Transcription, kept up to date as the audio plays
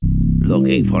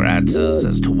looking for answers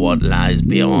as to what lies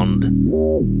beyond,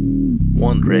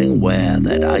 wondering where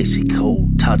that icy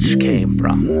cold touch came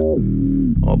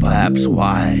from, or perhaps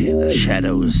why the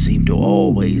shadows seem to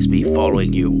always be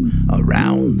following you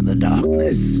around the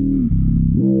darkness.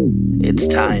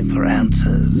 It's time for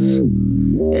answers.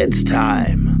 It's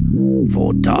time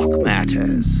for Dark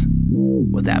Matters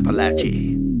with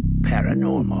Appalachee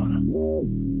Paranormal.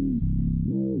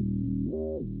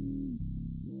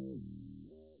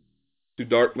 To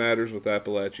Dark Matters with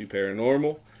Appalachee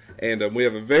Paranormal, and we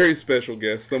have a very special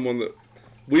guest, someone that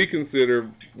we consider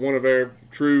one of our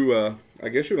true, I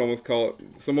guess you'd almost call it,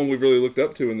 someone we've really looked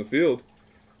up to in the field,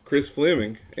 Chris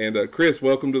Fleming. And Chris,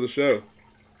 welcome to the show.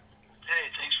 Hey,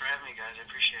 thanks for having me, guys. I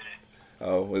appreciate it.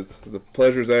 Oh, the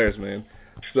pleasure's ours, man.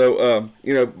 So,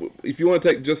 if you want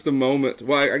to take just a moment,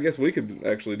 well, I guess we could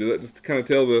actually do that, just to kind of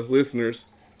tell the listeners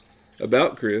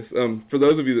about Chris. For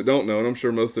those of you that don't know, and I'm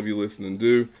sure most of you listening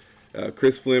do,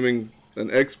 Chris Fleming,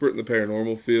 an expert in the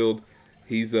paranormal field.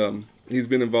 He's been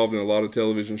involved in a lot of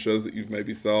television shows that you've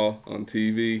maybe saw on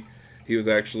TV. He was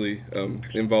actually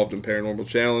involved in Paranormal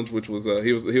Challenge, which was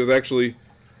he was actually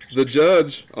the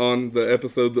judge on the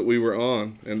episode that we were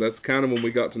on, and that's kind of when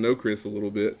we got to know Chris a little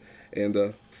bit. And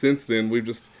since then, we've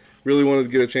just really wanted to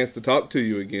get a chance to talk to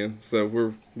you again. So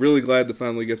we're really glad to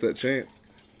finally get that chance.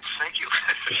 Thank you.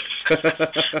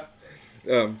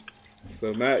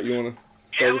 So Matt, you want to?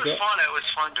 Yeah, it was fun. It was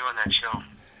fun doing that show.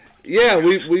 Yeah,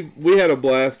 we had a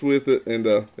blast with it, and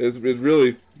it's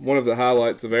really one of the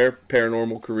highlights of our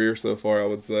paranormal career so far, I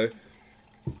would say.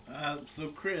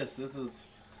 So Chris, this is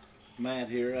Matt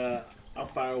here.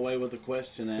 I'll fire away with a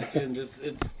question at you, and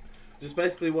just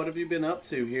basically, what have you been up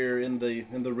to here in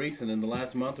the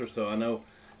last month or so? I know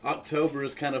October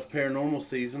is kind of paranormal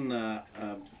season.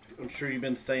 I'm sure you've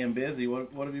been staying busy.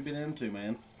 What have you been into,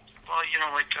 man? Well,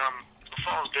 the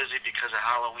fall is busy because of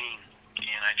Halloween,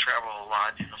 and I travel a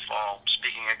lot in the fall,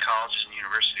 speaking at colleges and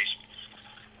universities.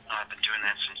 I've been doing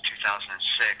that since 2006,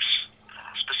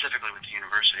 specifically with the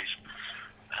universities.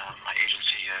 My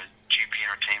agency, GP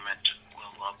Entertainment,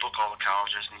 will book all the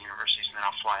colleges and the universities, and then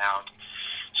I'll fly out.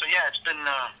 So yeah, it's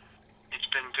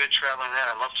been good traveling that.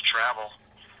 I love to travel.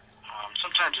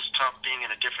 Sometimes it's tough being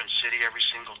in a different city every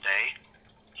single day.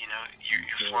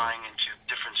 You're flying into a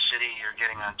different city, you're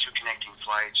getting on 2 connecting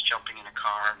flights, jumping in a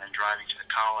car, and then driving to the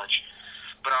college.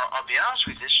 But I'll be honest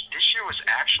with you, this year was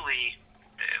actually,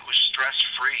 it was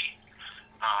stress-free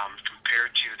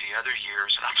compared to the other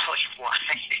years, and I'll tell you why.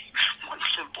 One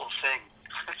simple thing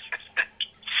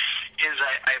is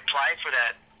I applied for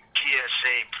that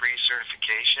TSA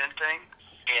pre-certification thing,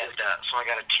 and so I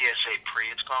got a TSA pre,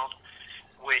 it's called,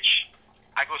 which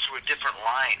I go through a different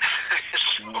line.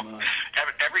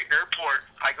 Every airport,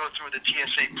 I go through the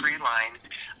TSA pre-line.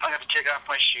 I don't have to take off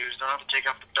my shoes, don't have to take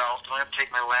off the belt, don't have to take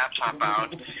my laptop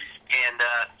out, and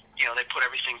they put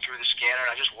everything through the scanner,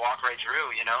 and I just walk right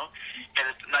through, And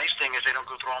the nice thing is they don't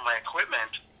go through all my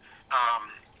equipment,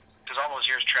 because all those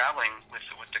years traveling with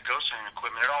the ghost hunting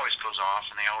equipment, it always goes off,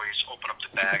 and they always open up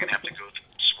the bag and have to go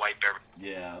swipe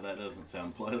everything. Yeah, that doesn't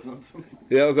sound pleasant.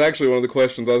 Yeah, that was actually one of the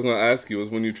questions I was going to ask you, was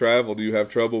when you travel, do you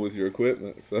have trouble with your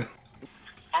equipment? So.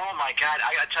 Oh my God!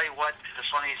 I gotta tell you what. The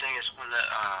funny thing is, when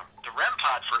the REM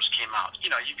pod first came out,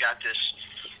 you got this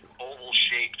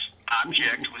oval-shaped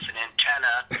object with an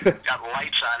antenna, got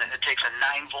lights on it. It takes a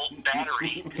 9-volt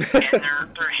battery, and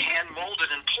they're hand molded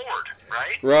and poured,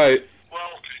 right? Right.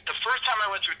 Well, the first time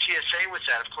I went through TSA with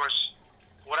that, of course,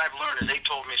 what I've learned is they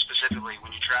told me specifically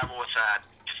when you travel with that,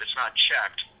 if it's not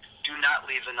checked, do not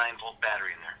leave the 9-volt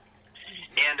battery in there.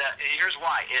 And here's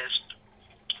why: is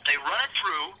they run it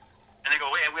through. And they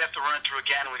go, wait, we have to run it through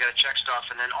again, and we got to check stuff,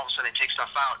 and then all of a sudden they take stuff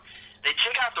out. They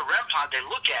take out the REM pod, they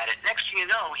look at it. Next thing you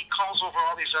know, he calls over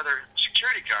all these other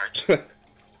security guards,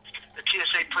 the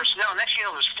TSA personnel. Next thing you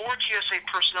know, there's 4 TSA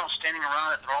personnel standing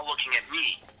around it, and they're all looking at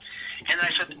me. And I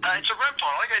said, it's a REM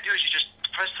pod. All you got to do is you just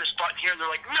press this button here, and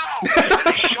they're like, no! And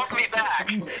they shove me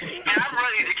back. And I'm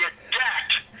ready to get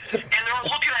decked. And they're all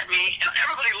looking at me, and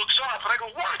everybody looks up, and I go,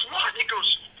 what? And he goes,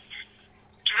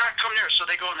 do not come near. So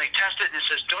they go and they test it, and it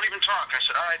says, don't even talk. I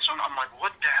said, all right. So I'm like,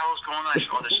 what the hell is going on? I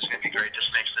said, this is going to be great. This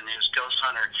makes the news. Ghost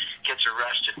hunter gets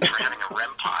arrested for having a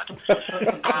REM pod.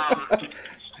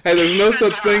 Hey, there's no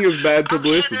such thing as bad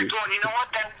publicity. I'm sitting there going, you know what?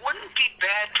 That wouldn't be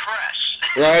bad press.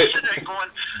 Right. I'm sitting there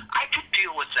going, I could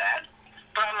deal with that,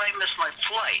 but I might miss my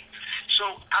flight.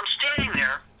 So I'm standing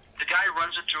there. The guy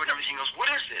runs it through and everything. Goes, what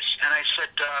is this? And I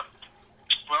said,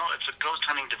 well, it's a ghost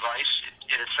hunting device.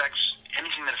 It affects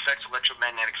anything that affects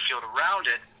electromagnetic field around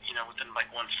it, within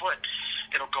like 1 foot,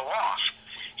 it'll go off.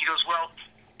 He goes, well,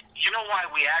 you know why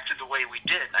we acted the way we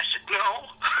did? And I said, no,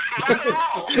 not at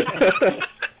all.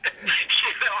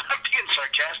 I'm being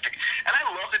sarcastic. And I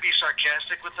love to be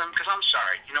sarcastic with them because I'm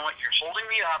sorry. You know what? You're holding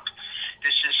me up.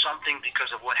 This is something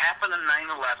because of what happened on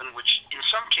 9/11, which in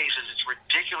some cases it's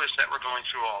ridiculous that we're going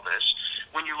through all this.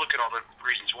 When you look at all the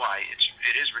reasons why,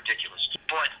 it is ridiculous.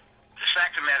 But the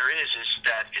fact of the matter is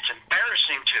that it's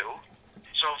embarrassing too.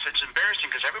 So if it's embarrassing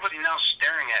because everybody now is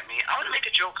staring at me, I'm going to make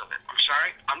a joke of it. I'm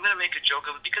sorry. I'm going to make a joke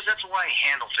of it because that's why I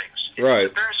handle things. If Right.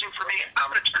 it's embarrassing for me,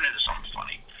 I'm going to turn it into something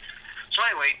funny. So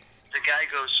anyway, the guy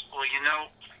goes, well,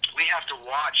 we have to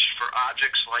watch for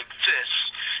objects like this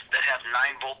that have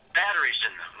 9-volt batteries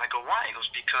in them. And I go, why? He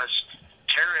goes, because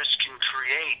terrorists can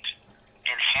create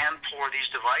and hand pour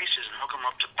these devices and hook them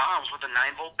up to bombs with a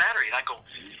 9-volt battery. And I go,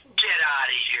 get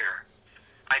out of here.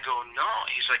 I go, no.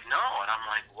 He's like, no. And I'm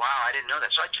like, wow, I didn't know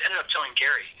that. So I ended up telling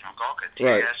Gary, Galka,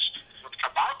 Right.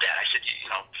 about that. I said,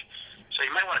 so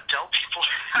you might want to tell people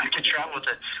I can travel with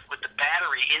the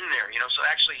battery in there, So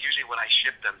actually, usually when I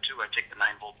ship them too, I take the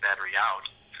 9-volt battery out.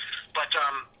 But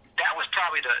that was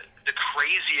probably the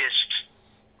craziest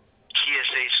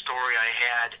TSA story I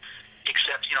had.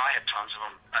 Except, I had tons of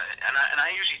them, and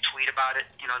I usually tweet about it,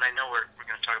 and I know we're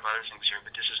going to talk about other things here, but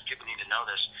people need to know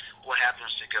this. What happens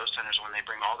to ghost hunters when they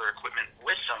bring all their equipment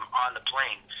with them on the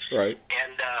plane? Right.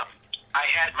 And I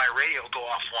had my radio go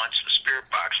off once. The spirit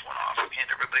box went off, and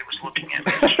everybody was looking at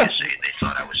me. They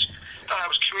thought I was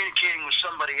communicating with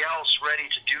somebody else, ready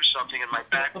to do something in my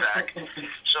backpack.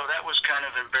 So that was kind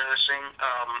of embarrassing.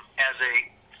 As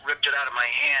they ripped it out of my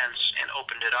hands and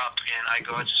opened it up, and I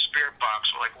go, it's a spirit box.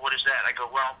 We're like, what is that? I go,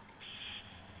 well,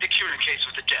 it communicates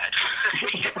with the dead.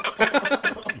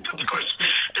 Of course,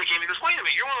 they came. He goes, wait a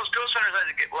minute, you're one of those ghost hunters.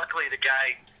 Luckily, the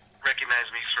guy recognized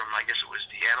me from, I guess it was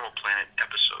the Animal Planet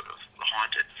episode of The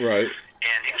Haunted. Right.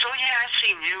 And he goes, oh yeah, I've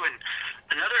seen you. And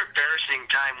another embarrassing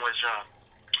time was,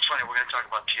 it's funny, we're going to talk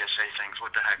about TSA things.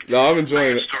 What the heck? No, I'm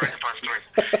enjoying it. Story upon story.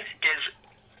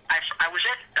 I was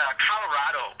at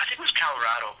Colorado. I think it was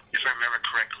Colorado, if I remember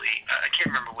correctly. I can't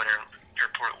remember what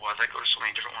airport it was. I go to so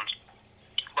many different ones.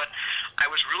 But I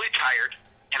was really tired,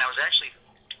 and I was actually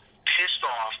pissed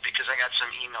off because I got some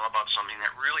email about something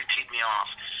that really teed me off.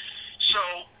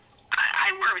 So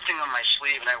I wear everything on my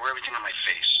sleeve, and I wear everything on my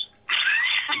face.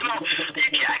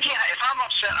 I can't. If I'm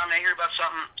upset, I'm angry about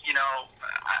something.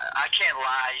 I can't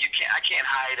lie. I can't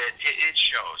hide it. It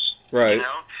shows. Right.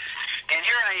 And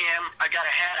here I am. I got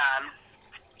a hat on,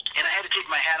 and I had to take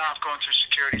my hat off going through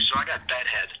security, so I got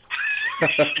bedhead.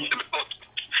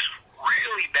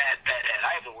 Really bad bedhead.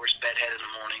 I have the worst bedhead in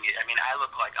the morning. I mean, I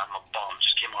look like I'm a bum.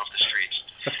 Just came off the streets.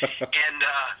 And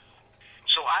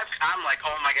so I'm like,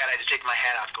 oh my God, I had to take my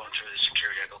hat off going through the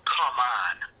security. I go, come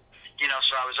on.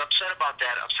 So I was upset about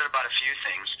that, upset about a few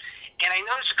things. And I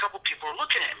noticed a couple people were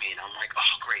looking at me, and I'm like,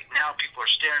 oh, great. Now people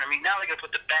are staring at me. Now they got to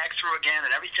put the bag through again and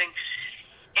everything.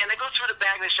 And they go through the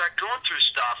bag, and they start going through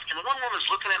stuff. And the one woman's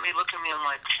looking at me. I'm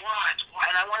like, what?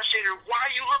 And I want to say to her, why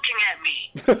are you looking at me?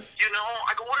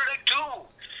 I go, what did I do?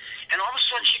 And all of a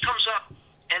sudden she comes up,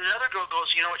 and another girl goes,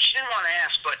 she didn't want to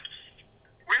ask, but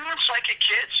were you on Psychic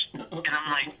Kids? And I'm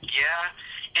like, yeah.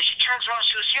 And she turns around,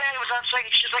 she goes, yeah, it was on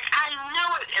Psychic. She's like, I knew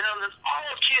it. And then all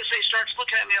of TSA starts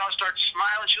looking at me, and I start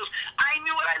smiling. She goes, I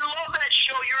knew it. I love that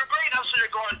show. You were great. I was sitting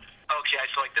there going, okay, I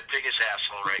feel like the biggest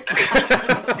asshole right now.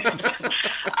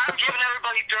 I'm giving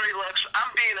everybody dirty looks.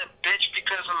 I'm being a bitch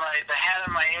because of the hat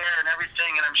in my hair and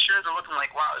everything, and I'm sure they're looking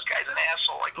like, wow, this guy's an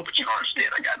asshole. I go, but you don't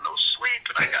understand. I got no sleep,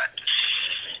 and I got,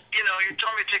 you're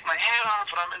telling me to take my hat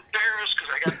off, and I'm embarrassed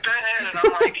because I got bedhead, and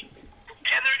I'm like,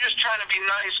 and they're just trying to be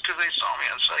nice because they saw me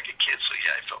on Psychic Kids, so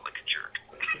yeah, I felt like a jerk.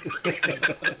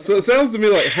 So it sounds to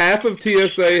me like half of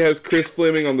TSA has Chris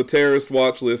Fleming on the terrorist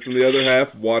watch list, and the other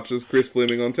half watches Chris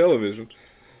Fleming on television.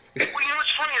 Well,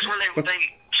 what's funny is when they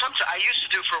sometimes I used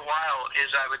to do for a while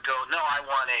is I would go, no, I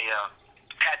want a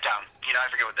pat down. I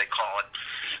forget what they call it,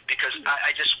 because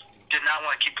I just did not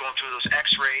want to keep going through those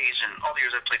X-rays, and all the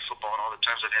years I played football and all the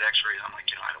times I've had X-rays, I'm like,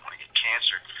 I don't want to get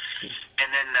cancer.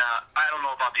 And then I don't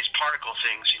know about these particle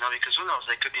things, because who knows?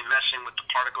 They could be messing with the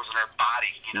particles in our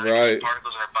body. Right. The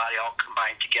particles in our body all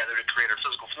combine together to create our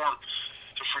physical form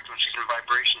through frequencies and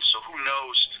vibrations. So who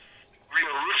knows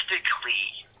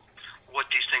realistically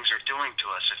what these things are doing to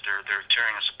us if they're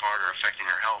tearing us apart or affecting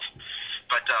our health.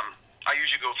 But I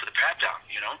usually go for the pat down,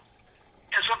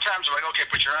 And sometimes I'm like, okay,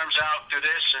 put your arms out, do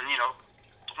this, and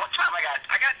one time I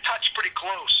got touched pretty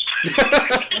close.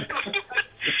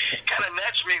 Kind of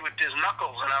nudged me with his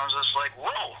knuckles, and I was just like,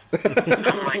 whoa.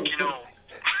 I'm like,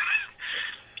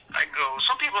 I go, go,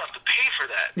 some people have to pay for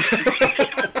that.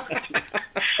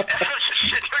 And I was just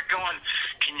sitting there going,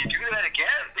 can you do that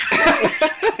again?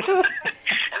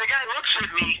 And the guy looks at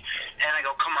me, and I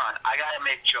go, come on, I got to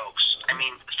make jokes. I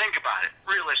mean, think about it,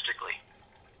 realistically.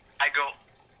 I go,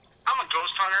 I'm a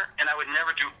ghost hunter, and I would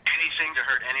never do anything to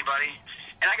hurt anybody.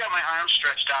 And I got my arms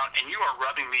stretched out, and you are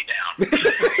rubbing me down.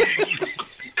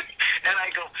 And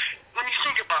I go, when you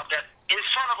think about that, in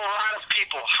front of a lot of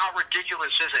people, how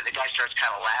ridiculous is it? The guy starts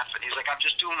kind of laughing. He's like, I'm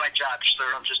just doing my job,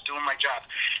 sir. I'm just doing my job.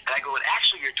 And I go, and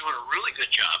actually, you're doing a really good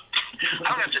job.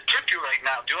 I don't have to tip you right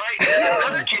now, do I? And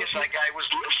another TSI guy was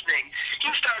listening.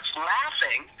 He starts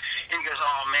laughing, and he goes,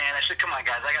 oh, man. I said, come on,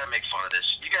 guys. I got to make fun of this.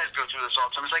 You guys go through this all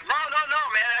the time. He's like, no,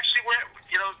 man. Actually,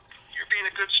 you're being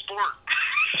a good sport.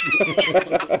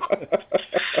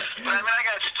 But, I mean, I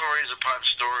got stories upon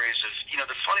stories of,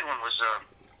 the funny one was,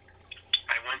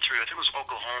 I went through, I think it was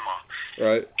Oklahoma.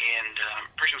 Right. And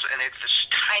and it's this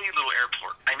tiny little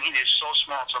airport. I mean, it's so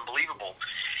small, it's unbelievable.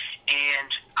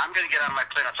 And I'm going to get on my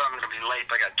plane. I thought I'm going to be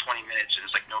late, but I got 20 minutes, and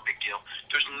it's like no big deal.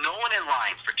 There's no one in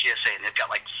line for TSA, and they've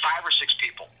got like 5 or 6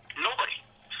 people. Nobody.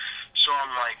 So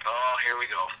I'm like, oh, here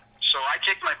we go. So I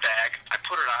take my bag, I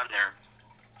put it on there,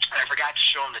 and I forgot to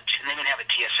show them and they didn't have a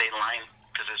TSA line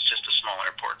because it's just a small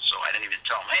airport. So I didn't even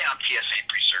tell them, hey, I'm TSA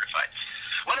pre-certified.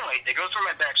 Well, anyway, they go through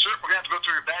my bag. Sir, we're going to have to go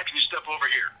through your bag. Can you step over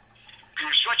here? Can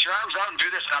you stretch your arms out and do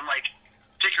this? And I'm like,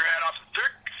 take your hat off. They're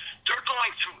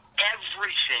going through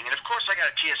everything. And, of course, I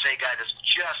got a TSA guy that's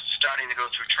just starting to go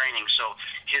through training. So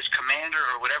his commander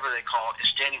or whatever they call it is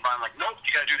standing by. I'm like, nope,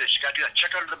 you got to do this. You got to do that.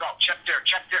 Check under the belt. Check there.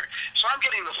 Check there. So I'm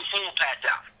getting the full pat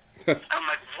down. I'm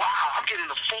like, wow, I'm getting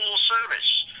the full service.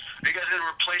 Are you guys going to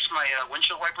replace my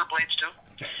windshield wiper blades too?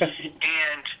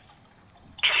 And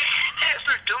as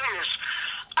they're doing this,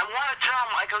 I want to tell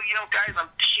them, I go, guys, I'm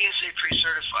TSA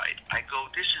pre-certified. I go,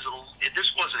 this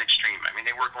wasn't extreme. I mean,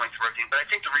 they were going through everything, but I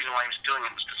think the reason why he was doing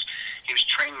it was because he was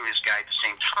training this guy at the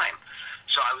same time.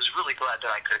 So I was really glad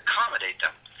that I could accommodate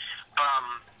them.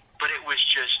 But it was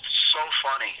just so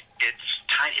funny. It's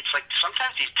tiny. It's like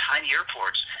sometimes these tiny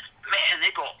airports, man,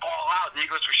 they go all out, and they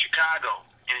go through Chicago,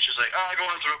 and it's just like, oh,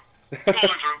 going through.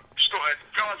 Just go ahead,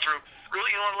 going through.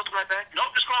 Really, you don't want to look at my bag?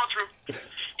 Nope, just going through.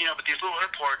 But these little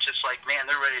airports, it's like, man,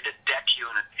 they're ready to deck you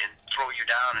and throw you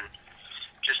down and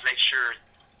just make sure,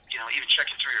 even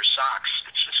checking through your socks.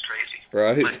 It's just crazy.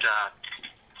 Right. But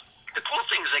the cool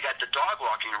thing is they got the dog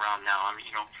walking around now. I mean,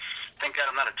 thank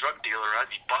God I'm not a drug dealer. I'd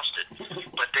be busted.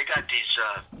 But they got these,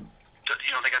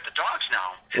 they got the dogs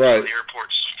now at right. the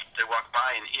airports. They walk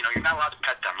by, and, you're not allowed to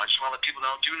pet them. I just want to let people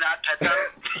know, do not pet them.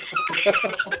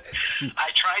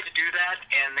 I tried to do that,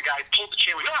 and the guy pulled the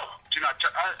chain. No, do not.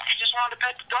 I just wanted to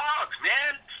pet the dog,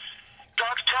 man.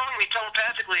 Dog's telling me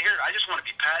telepathically, here, I just want to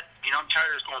be pet. I'm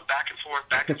tired of going back and forth,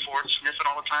 sniffing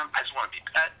all the time. I just want to be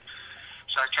pet.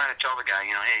 So I was trying to tell the guy,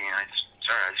 hey, I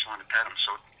just wanted to pet him.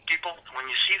 So people, when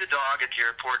you see the dog at the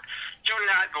airport, do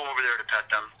not go over there to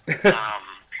pet them.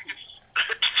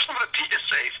 Some of the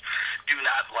PSAs do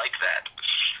not like that.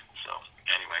 So,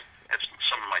 anyway, that's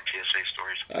some of my PSA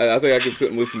stories. I think I could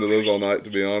sit and listen to those all night, to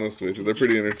be honest with you. They're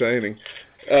pretty entertaining.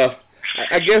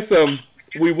 I guess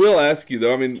we will ask you,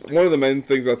 though. I mean, one of the main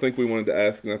things I think we wanted to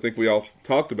ask, and I think we all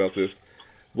talked about this,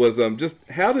 was just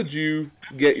how did you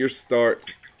get your start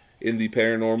in the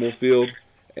paranormal field?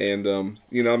 And,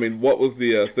 what was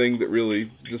the thing that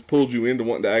really just pulled you into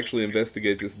wanting to actually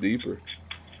investigate this deeper?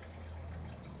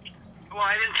 Well,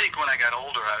 I didn't think when I got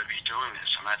older I would be doing this.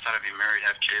 I thought I'd be married,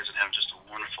 have kids, and have just a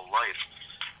wonderful life.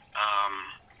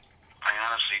 I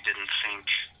honestly didn't think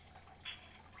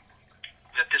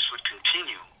that this would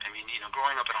continue. I mean,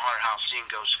 growing up in a haunted house, seeing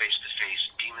ghosts face to face,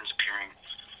 demons appearing,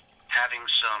 having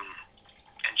some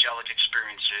angelic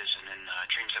experiences, and then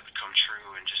dreams that would come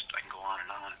true, and just I can go on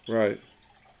and on. Right.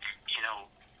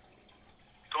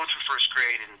 Going through first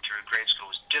grade and through grade school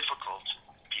was difficult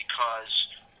because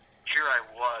here I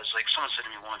was, like someone said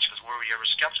to me once, she goes, were you ever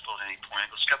skeptical at any point? I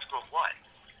go, skeptical of what?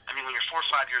 I mean, when you're 4 or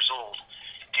 5 years old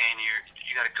and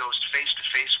you got a ghost face to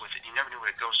face with it, you never knew what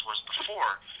a ghost was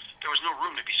before, there was no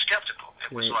room to be skeptical.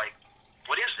 It was like,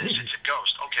 what is this? It's a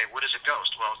ghost. Okay, what is a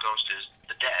ghost? Well, a ghost is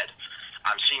the dead.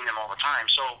 I'm seeing them all the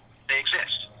time, so they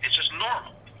exist. It's just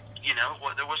normal.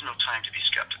 There was no time to be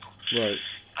skeptical. Right.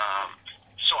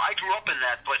 So I grew up in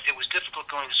that, but it was difficult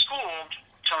going to school,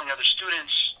 telling other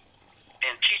students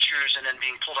and teachers, and then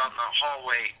being pulled out in the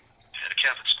hallway at a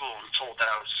Catholic school and told that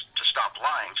I was to stop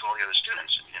lying to all the other students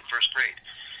in first grade.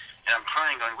 And I'm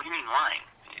crying going, what do you mean lying?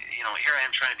 Here I am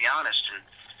trying to be honest. And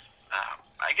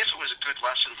I guess it was a good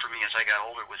lesson for me as I got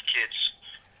older with kids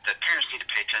that parents need to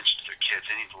pay attention to their kids.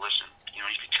 They need to listen.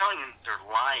 If you're telling them they're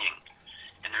lying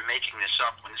and they're making this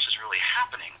up when this is really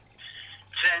happening,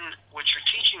 then what you're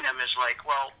teaching them is like,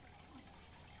 well,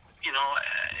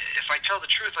 if I tell the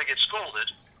truth, I get scolded.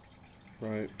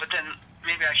 Right. But then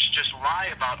maybe I should just lie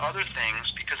about other things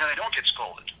because then I don't get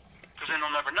scolded. Because then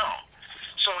they'll never know.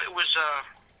 So it was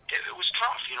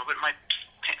tough, But my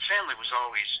family was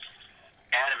always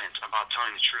adamant about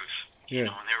telling the truth. Yeah.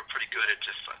 And they were pretty good at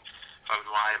if I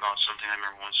would lie about something. I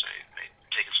remember once I'd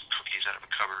taken some cookies out of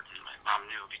a cupboard, and my mom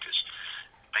knew because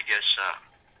I guess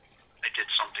I did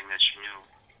something that she knew,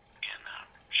 and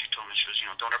she told me, she was,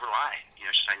 don't ever lie. She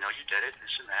said, I know you did it,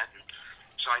 this and that, and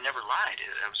so I never lied.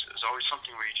 It was always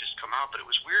something where you just come out, but it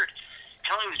was weird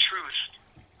telling the truth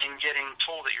and getting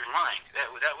told that you're lying. That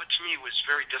to me was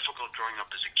very difficult growing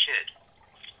up as a kid.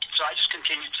 So I just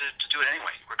continued to do it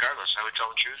anyway, regardless. I would tell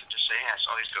the truth and just say, hey, I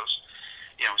saw these ghosts,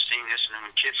 seeing this, and then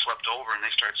when kids slept over and they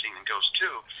started seeing the ghosts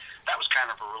too, that was kind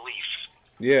of a relief.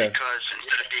 Yeah. Because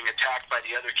instead of being attacked by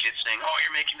the other kids saying, oh,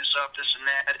 you're making this up, this and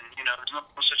that, and, there's no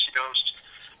such ghost.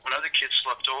 When other kids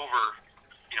slept over,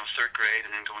 third grade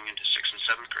and then going into 6th and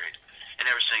 7th grade, and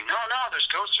they were saying, no, there's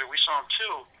ghosts there, we saw them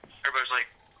too. Everybody's like,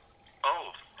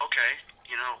 oh, okay,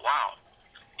 wow.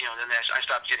 Then I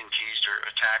stopped getting teased or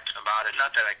attacked about it.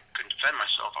 Not that I couldn't defend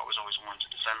myself. I was always one to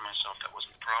defend myself. That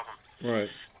wasn't the problem. Right.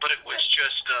 But it was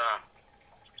just,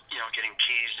 getting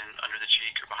teased and under the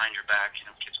cheek or behind your back.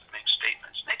 Kids would make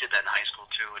statements. And they did that in high school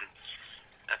too, and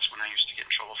that's when I used to get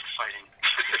in trouble for fighting.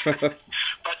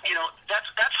 But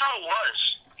that's how it was,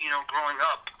 growing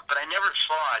up. But I never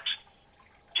thought,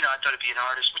 I thought I'd be an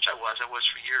artist, which I was. I was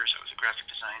for years. I was a graphic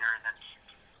designer, and then,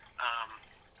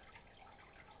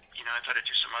 I thought I'd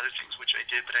do some other things, which I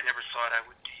did. But I never thought I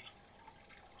would be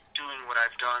doing what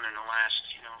I've done in the last,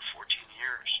 14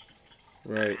 years.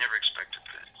 Right. I never expected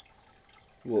that.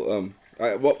 Well,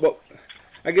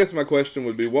 I guess my question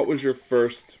would be, what was your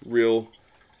first real,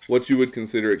 what you would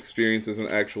consider experience as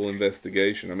an actual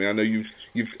investigation? I mean, I know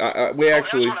we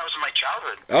actually. That was when I was in my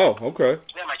childhood. Oh, okay.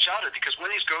 Yeah, my childhood, because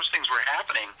when these ghost things were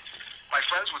happening, my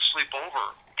friends would sleep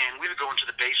over, and we would go into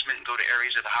the basement and go to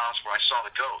areas of the house where I saw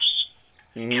the ghosts.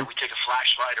 Mm-hmm. We'd take a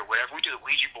flashlight or whatever. We'd do the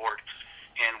Ouija board,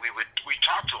 and we'd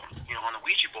talk to them, on the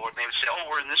Ouija board, and they would say, oh,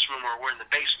 we're in this room, or we're in the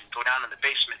basement. Go down in the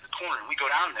basement in the corner, and we go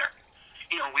down there.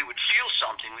 We would feel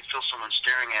something. We'd feel someone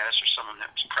staring at us or someone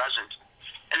that was present,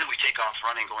 and then we'd take off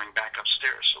running, going back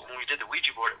upstairs. So when we did the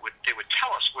Ouija board, they would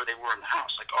tell us where they were in the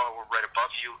house, like, oh, we're right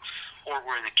above you, or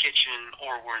we're in the kitchen,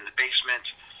 or we're in the basement,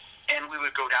 and we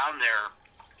would go down there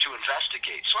to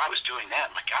investigate. So I was doing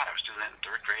that. My God, I was doing that in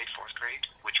 3rd grade, 4th grade,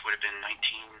 which would have been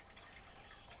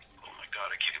oh my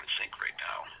God, I can't even think right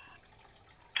now.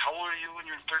 How old are you when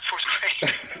you're in 3rd, 4th grade?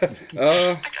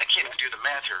 I can't even do the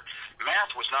math here.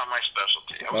 Math was not my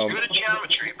specialty. I was good at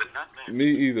geometry, but not math. Me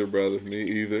either, brother. Me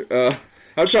either.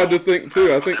 I tried to think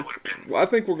too. I think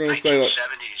we're going to say like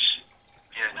 1970s.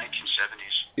 Yeah,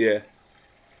 1970s. Yeah.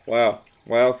 Wow.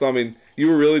 So I mean, you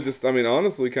were really just,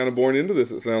 honestly, kind of born into this.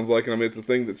 It sounds like, and it's a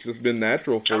thing that's just been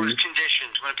natural for you. I was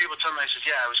conditioned. When people tell me, I said,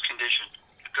 yeah, I was conditioned.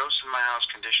 The ghosts in my house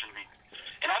conditioned me,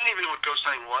 and I didn't even know what ghost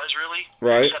hunting was really.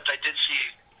 Right. Except I did see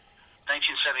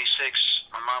 1976.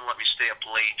 My mom let me stay up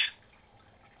late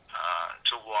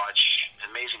to watch The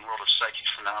Amazing World of Psychic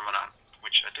Phenomena,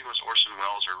 which I think it was Orson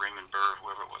Welles or Raymond Burr,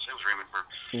 whoever it was. It was Raymond Burr.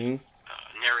 Mm-hmm.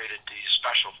 Narrated the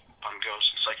special on ghosts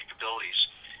and psychic abilities,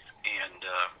 and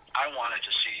I wanted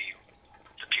to see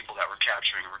the people that were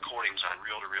capturing recordings on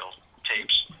reel-to-reel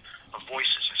tapes of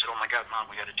voices. I said, oh my God, Mom,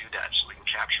 we got to do that so we can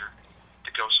capture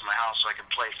the ghosts in my house so I can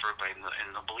play for everybody and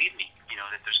they'll believe me,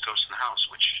 that there's ghosts in the house,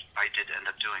 which I did end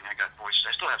up doing. I got voices.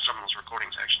 I still have some of those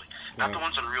recordings, actually. Not the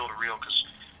ones on reel-to-reel, because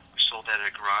we sold that at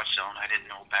a garage sale, and I didn't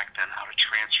know back then how to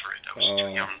transfer it. I was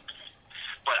too young.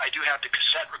 But I do have the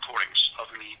cassette recordings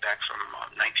of me back from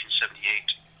 1978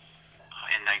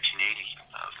 and 1980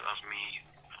 of me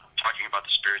talking about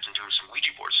the spirits and doing some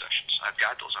Ouija board sessions. I've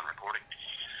got those on recording.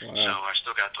 Wow. So I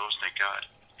still got those, thank God.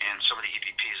 And some of the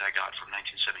EVPs I got from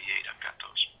 1978, I've got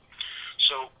those.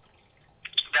 So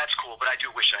that's cool, but I do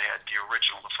wish I had the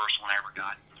original, the first one I ever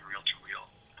got, the reel-to-reel.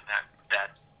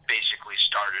 That basically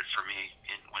started for me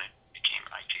when it became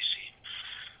ITC.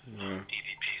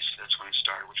 EVPs, that's when it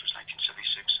started, which was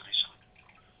 1976, 77.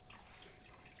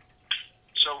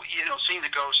 So, seeing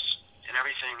the ghosts and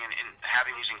everything and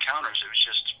having these encounters, it was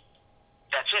just,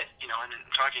 that's it, and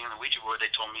talking on the Ouija board,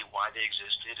 they told me why they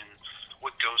existed and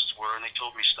what ghosts were, and they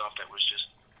told me stuff that was just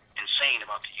insane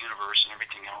about the universe and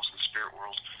everything else in the spirit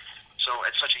world. So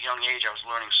at such a young age, I was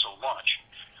learning so much.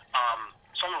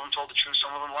 Some of them told the truth,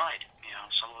 some of them lied.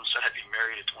 Some of them said I'd be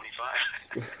married at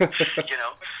 25.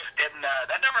 And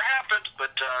that never happened,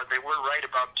 but they were right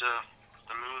about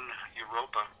the moon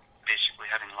Europa. basically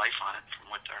having life on it,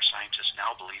 from what our scientists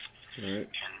now believe. Right.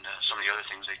 And some of the other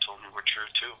things they told me were true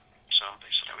too. So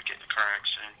they said I would get in a car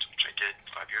accident, which I did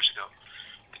 5 years ago.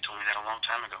 They told me that a long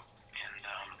time ago. And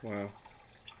wow.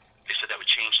 they said that would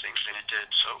change things, and it did.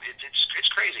 So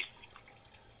it's crazy.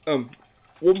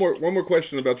 One more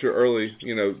question about your early,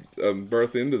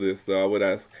 birth into this, though. I would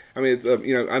ask. I mean, it's,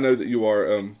 I know that you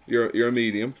are, you're a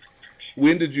medium.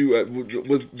 When did you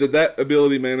did that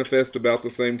ability manifest about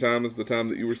the same time as the time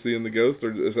that you were seeing the ghost,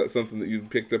 or is that something that you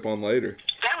picked up on later?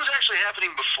 That was actually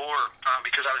happening before,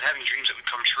 because I was having dreams that would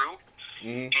come true,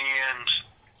 and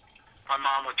my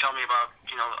mom would tell me about,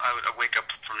 I would wake up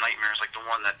from nightmares, like the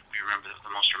one that we remember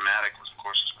the most dramatic was, of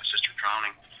course, my sister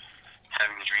drowning,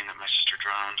 having the dream that my sister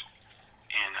drowned,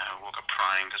 and I woke up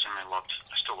crying because I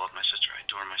still love my sister. I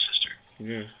adore my sister.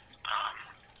 Yeah.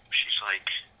 She's like,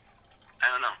 I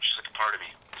don't know, she's like a part of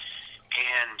me.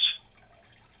 And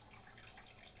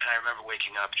I remember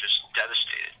waking up just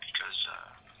devastated because,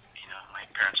 my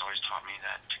parents always taught me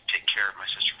that to take care of my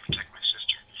sister, protect my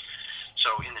sister.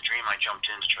 So in the dream, I jumped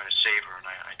in to try to save her, and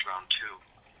I drowned too.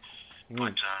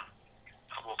 But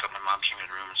I woke up, my mom came in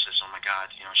the room and says, oh my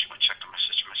God, she went and checked on my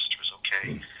sister was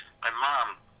okay. My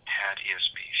mom had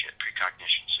ESP, she had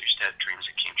precognition, so she used to have dreams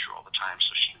that came true all the time,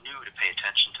 so she knew to pay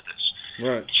attention to this.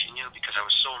 Right. And she knew because I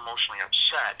was so emotionally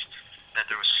upset that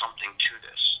there was something to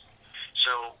this.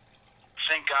 So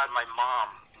thank God my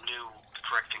mom knew the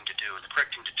correct thing to do, and the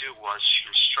correct thing to do was she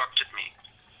instructed me,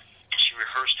 and she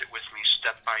rehearsed it with me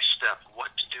step by step,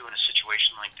 what to do in a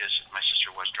situation like this if my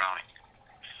sister was drowning.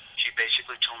 She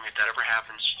basically told me, if that ever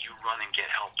happens, you run and get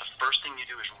help. The first thing you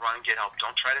do is run and get help.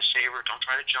 Don't try to save her. Don't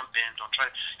try to jump in.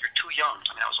 You're too young.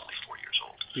 I mean, I was only 4 years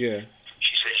old. Yeah.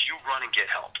 She says, you run and get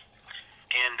help.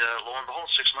 And lo and behold,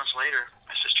 6 months later,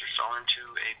 my sister fell into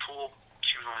a pool.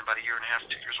 She was only about 1.5 years,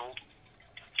 2 years old.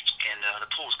 And the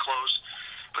pool was closed,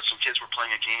 but some kids were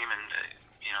playing a game, and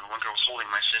the one girl was holding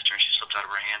my sister, and she slipped out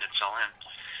of her hand and fell in.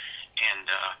 And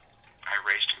I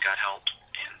raced and got help,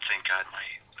 and thank God my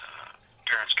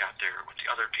parents got there with the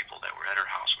other people that were at her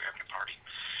house. We were having a party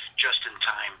just in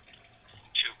time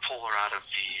to pull her out of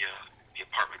the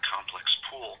apartment complex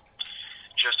pool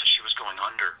just as she was going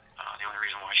under. The only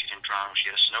reason why she didn't drown was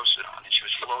she had a snowsuit on and she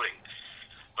was floating.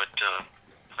 But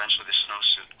eventually the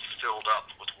snowsuit filled up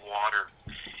with water,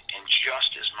 and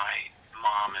just as my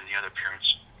mom and the other parents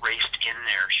raced in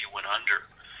there, she went under.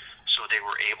 So they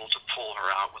were able to pull her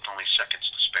out with only seconds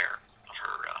to spare of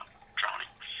her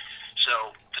drowning.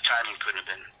 So the timing couldn't have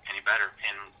been any better,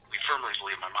 and we firmly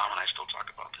believe, my mom and I still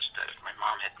talk about this, that if my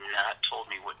mom had not told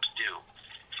me what to do,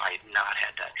 if I had not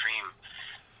had that dream,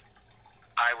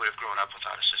 I would have grown up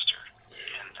without a sister,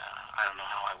 and I don't know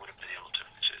how I would have been able to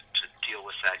deal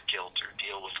with that guilt or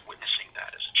deal with witnessing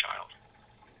that as a child.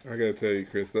 I gotta tell you,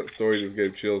 Chris, that story just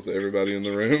gave chills to everybody in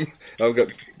the room. I've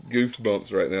got goosebumps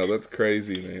right now. That's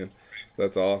crazy, man.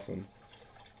 That's awesome.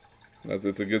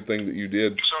 It's a good thing that you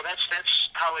did. So that's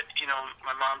how it,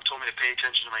 my mom told me to pay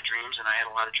attention to my dreams, and I had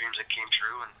a lot of dreams that came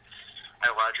true, and I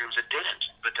had a lot of dreams that didn't.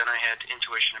 But then I had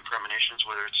intuition and premonitions,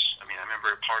 I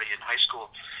remember a party in high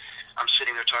school, I'm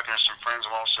sitting there talking to some friends,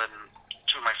 and all of a sudden,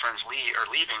 2 of my friends are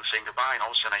leaving, saying goodbye, and all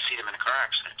of a sudden I see them in a car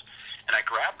accident. And I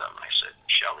grabbed them, and I said,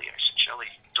 Shelly,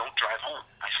 don't drive home.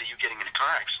 I said, you getting in a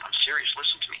car accident. I'm serious,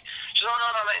 listen to me. She said, oh,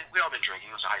 no, we all been drinking.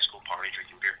 It was a high school party,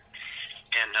 drinking beer.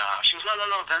 And she goes,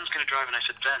 no, Ven's going to drive. And I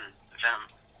said, Ven,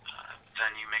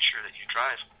 you make sure that you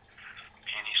drive.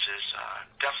 And he says,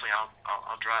 definitely,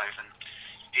 I'll drive. And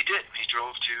he did. He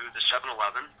drove to the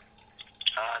 7-Eleven.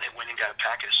 They went and got a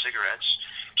packet of cigarettes,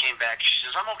 came back. She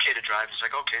says, I'm okay to drive. He's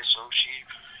like, okay. So she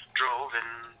drove,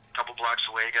 and a couple blocks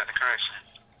away, got in a car accident.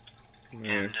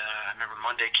 And I remember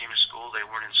Monday came to school. They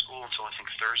weren't in school until I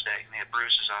think Thursday, and they had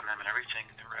bruises on them and everything.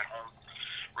 They were at home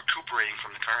recuperating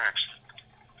from the car accident.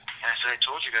 And I said, I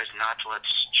told you guys not to let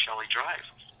Shelly drive.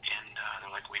 And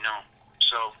they're like, we know.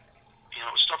 So,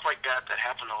 stuff like that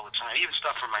happened all the time. Even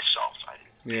stuff for myself, I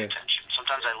didn't pay attention.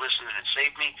 Sometimes I listened and it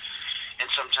saved me, and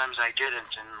sometimes I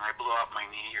didn't, and I blew out my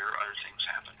knee or other things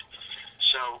happened.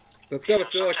 So that's got to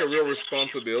feel like a real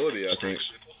responsibility, I think.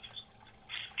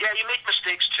 Yeah, you make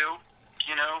mistakes too.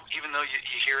 Even though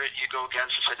you hear it, you go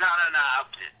against it. Say, no,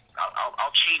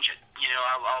 I'll change it.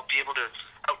 I'll be able to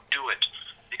outdo it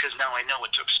because now I know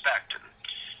what to expect. And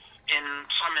in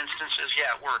some instances,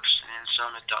 yeah, it works, and in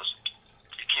some it doesn't.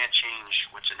 You can't change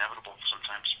what's inevitable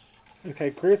sometimes.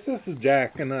 Okay, Chris, this is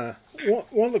Jack, and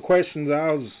one of the questions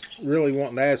I was really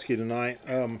wanting to ask you tonight,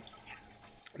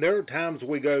 there are times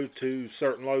we go to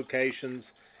certain locations,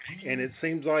 and it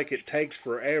seems like it takes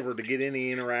forever to get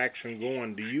any interaction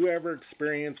going. Do you ever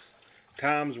experience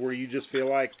times where you just feel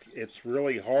like it's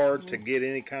really hard to get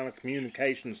any kind of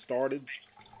communication started?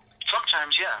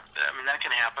 Sometimes, yeah. I mean, that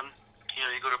can happen. You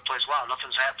know, you go to a place, wow,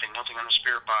 nothing's happening, nothing on the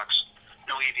spirit box,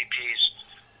 no EVPs.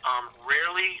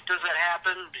 Rarely does that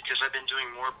happen because I've been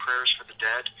doing more prayers for the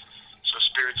dead, so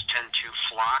spirits tend to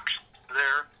flock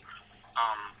there.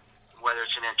 Whether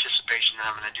it's in anticipation that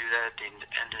I'm going to do that at the end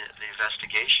of the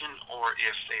investigation, or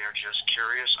if they are just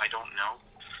curious, I don't know.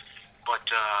 But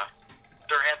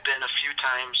there have been a few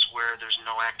times where there's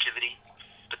no activity,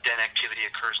 but then activity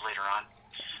occurs later on.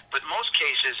 But in most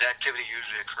cases, activity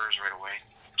usually occurs right away.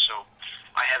 So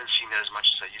I haven't seen that as much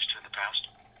as I used to in the past.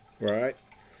 Right.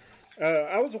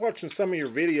 I was watching some of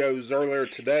your videos earlier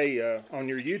today on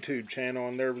your YouTube channel,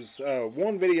 and there was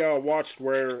one video I watched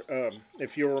where,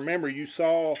 if you remember, you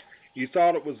thought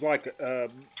it was like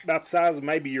about the size of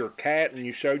maybe your cat, and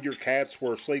you showed your cats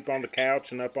were asleep on the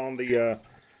couch and up on the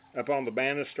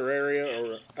banister area.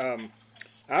 Or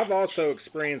I've also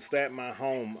experienced that in my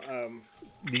home.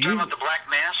 You talking about the black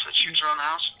mass that shoots around the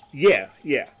house? Yeah.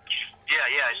 Yeah,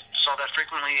 I saw that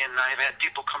frequently, and I've had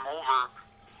people come over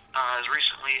as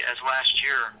recently as last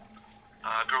year.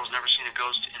 A girl's never seen a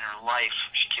ghost in her life.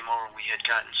 She came over and we had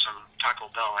gotten some Taco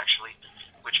Bell, actually,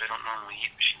 which I don't normally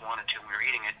eat, but she wanted to, and we were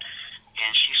eating it.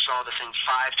 And she saw the thing 5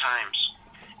 times,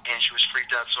 and she was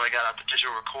freaked out, so I got out the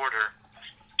digital recorder,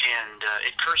 and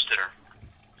it cursed at her.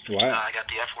 Wow. I got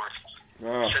the F word.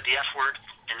 Wow. Said the F word,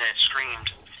 and then it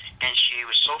screamed, and she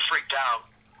was so freaked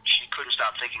out, she couldn't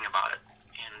stop thinking about it.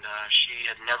 And she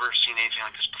had never seen anything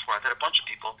like this before. I've had a bunch of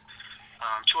people,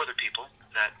 2 other people,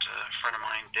 that a friend of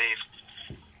mine, Dave,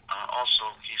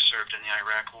 also, he served in the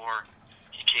Iraq War.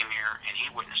 He came here, and he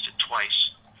witnessed it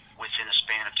twice within a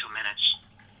span of 2 minutes,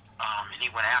 and he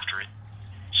went after it.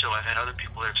 So I've had other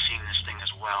people that have seen this thing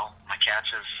as well. My cats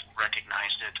have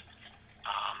recognized it.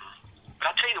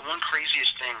 But I'll tell you the one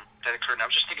craziest thing that occurred, and I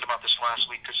was just thinking about this last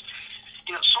week, because,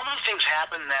 you know, so many things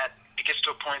happen that it gets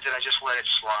to a point that I just let it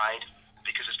slide,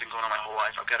 because it's been going on my whole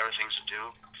life. I've got other things to do.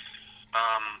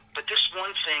 But this one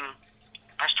thing,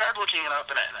 I started looking it up,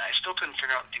 and I still couldn't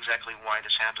figure out exactly why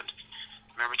this happened.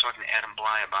 I remember talking to Adam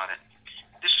Bly about it.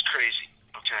 This is crazy,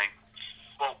 okay?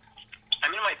 Well, I'm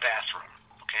in my bathroom,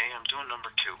 okay? I'm doing number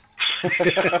 2.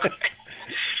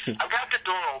 I've got the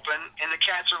door open, and the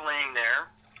cats are laying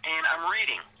there, and I'm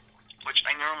reading, which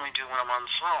I normally do when I'm on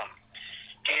the phone.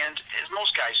 And as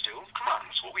most guys do, come on,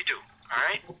 that's what we do, all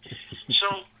right?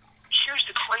 So here's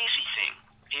the crazy thing,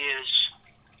 is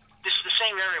this is the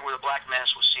same area where the black mass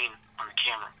was seen on the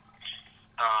camera.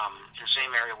 The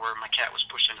same area where my cat was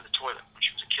pushed into the toilet when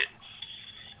she was a kitten.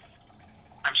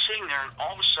 I'm sitting there, and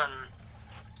all of a sudden,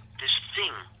 this thing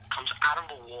comes out of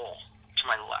the wall to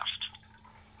my left.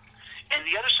 And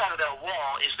the other side of that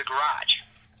wall is the garage,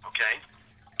 okay?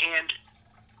 And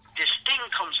this thing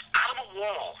comes out of the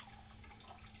wall,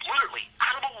 literally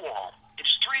out of the wall.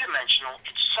 It's 3-dimensional,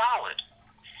 it's solid,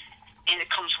 and it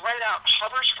comes right out,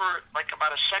 hovers for like about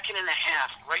a second and a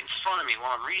half right in front of me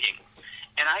while I'm reading.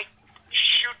 And I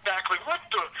shoot back like, what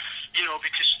the, you know,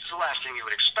 because it's the last thing you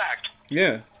would expect.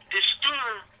 Yeah. This thing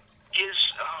is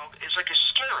like a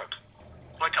scarab,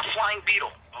 like a flying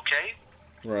beetle, okay?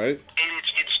 Right. And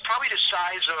it's probably the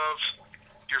size of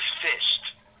your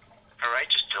fist, all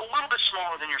right? Just a little bit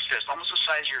smaller than your fist, almost the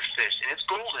size of your fist. And it's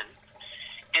golden,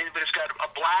 but it's got a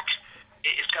black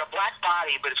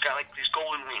body, but it's got like these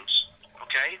golden wings,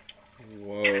 okay?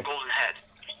 Whoa. And a golden head.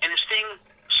 And this thing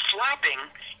is flapping,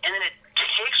 and then it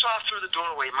takes off through the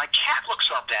doorway. My cat looks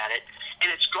up at it,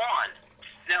 and it's gone.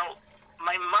 Now,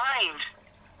 my mind,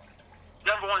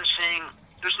 number one, is saying,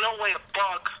 there's no way a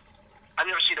bug, I've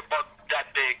never seen a bug that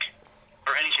big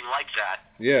or anything like that.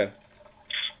 Yeah.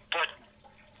 But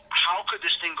how could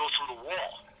this thing go through the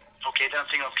wall? Okay, then I'm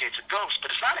thinking, okay, it's a ghost, but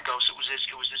it's not a ghost. It was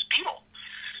this beetle.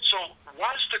 So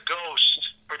was the ghost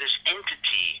or this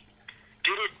entity,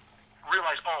 did it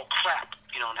realize, oh crap,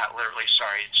 you know, not literally,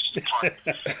 sorry, it's just a pun.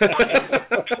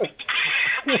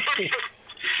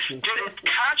 Did it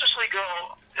consciously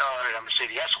go, I'm going to say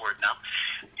the S word now,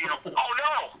 you know, oh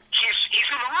no, he's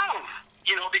in the room,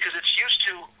 you know, because it's used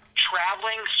to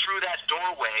traveling through that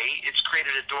doorway. It's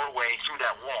created a doorway through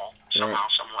that wall somehow,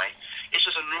 some way. It's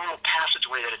just a normal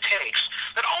passageway that it takes.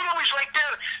 But oh no, he's right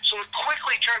there. So it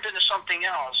quickly turned into something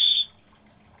else.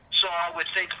 So I would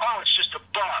think, oh, it's just a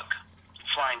bug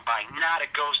flying by, not a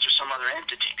ghost or some other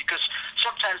entity, because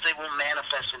sometimes they will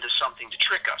manifest into something to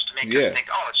trick us, to make us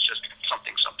think, oh, it's just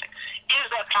something. Is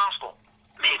that possible?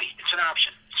 Maybe. It's an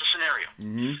option. It's a scenario.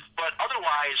 Mm-hmm. But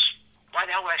otherwise, why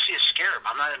the hell would I see a scarab?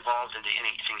 I'm not involved into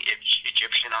anything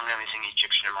Egyptian. I don't have anything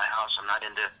Egyptian in my house. I'm not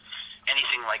into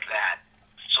anything like that.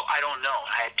 So I don't know.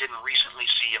 I didn't recently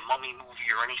see a mummy movie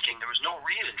or anything. There was no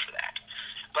reason for that.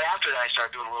 But after that, I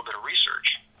started doing a little bit of research.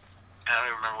 And I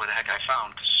don't even remember what the heck I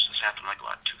found, because this happened like,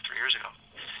 2-3 years ago.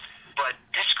 But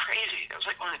that's crazy. That was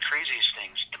like one of the craziest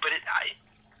things. But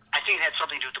I think it had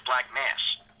something to do with the black mass,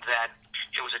 that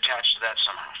it was attached to that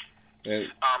somehow.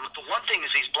 The one thing is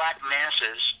these black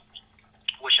masses,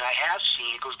 which I have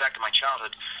seen, it goes back to my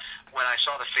childhood, when I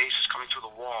saw the faces coming through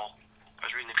the wall. I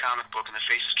was reading the comic book, and the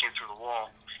faces came through the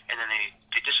wall, and then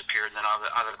they disappeared, and then out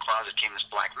of the closet came this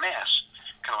black mass,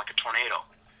 kind of like a tornado.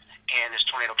 And this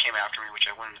tornado came after me, which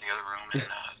I went into the other room, and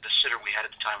the sitter we had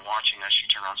at the time watching us, she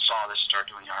turned around, saw this,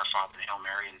 started doing the Our Father and the Hail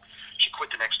Mary, and she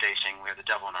quit the next day saying, we have the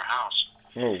devil in our house.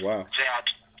 Oh, wow. That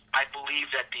I believe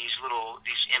that these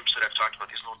imps that I've talked about,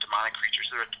 these little demonic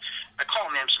creatures, I call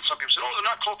them imps, and some people say, oh, they're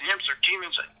not called imps, they're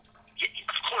demons.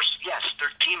 Of course, yes,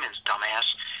 they're demons, dumbass.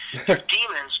 They're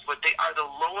demons, but they are the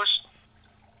lowest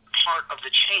part of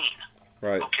the chain.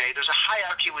 Right. Okay, there's a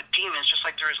hierarchy with demons, just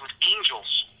like there is with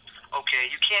angels.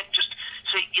 Okay, you can't just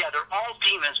say, yeah, they're all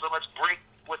demons, but let's break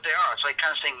what they are. It's like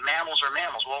kind of saying mammals are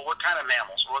mammals. Well, what kind of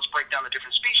mammals? Well, let's break down the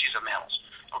different species of mammals.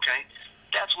 Okay,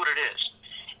 that's what it is.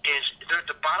 They're at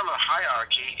the bottom of the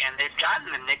hierarchy, and they've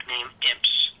gotten the nickname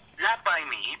imps, not by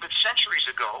me, but centuries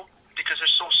ago, because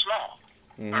they're so small.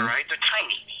 Mm-hmm. All right, they're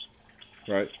tiny.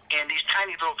 Right. And these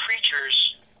tiny little creatures,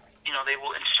 they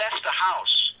will infest the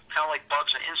house, kind of like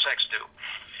bugs and insects do.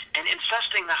 And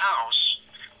infesting the house,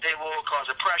 they will cause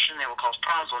oppression, they will cause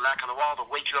problems, they'll knock on the wall,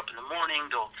 they'll wake you up in the morning,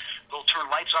 they'll turn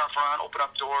lights off or on, open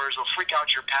up doors, they'll freak out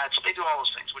your pets, they do all those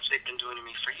things, which they've been doing to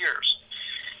me for years.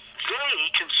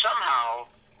 They can somehow,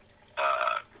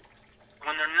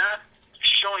 when they're not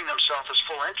showing themselves as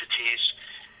full entities,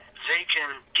 they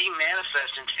can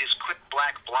demanifest into these quick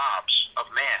black blobs of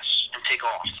mass and take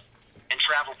off and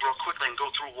travel real quickly and go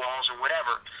through walls and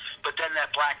whatever. But then that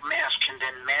black mass can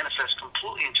then manifest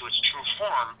completely into its true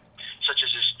form, such as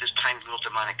this tiny little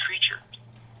demonic creature.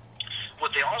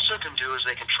 What they also can do is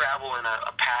they can travel in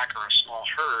a pack or a small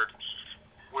herd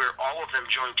where all of them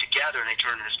join together and they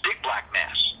turn into this big black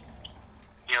mass.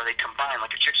 They combine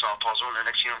like a jigsaw puzzle, and the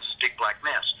next thing you know, it's this big black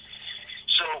mass.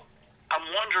 So I'm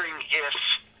wondering if,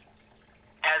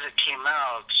 as it came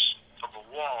out of the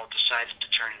wall, decided to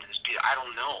turn into this beast. I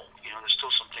don't know. There's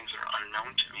still some things that are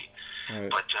unknown to me. Right.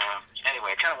 But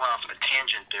anyway, I kind of went off on a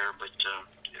tangent there, but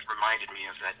it reminded me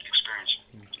of that experience.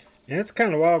 And it's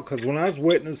kind of wild, because when I was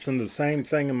witnessing the same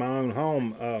thing in my own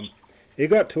home, it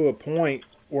got to a point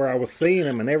where I was seeing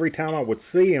them, and every time I would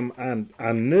see them,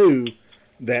 I knew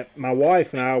that my wife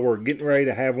and I were getting ready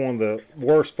to have one of the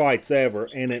worst fights ever,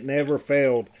 and it never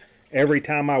failed. Every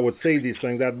time I would see these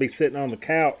things, I'd be sitting on the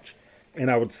couch, and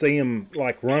I would see them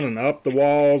like running up the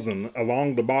walls and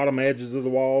along the bottom edges of the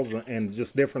walls and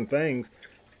just different things,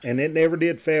 and it never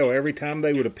did fail. Every time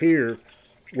they would appear,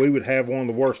 we would have one of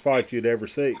the worst fights you'd ever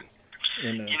see.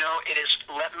 And, it is.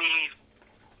 Let me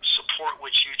support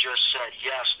what you just said.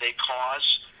 Yes, they cause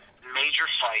major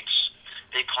fights.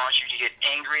 They cause you to get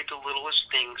angry at the littlest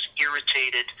things,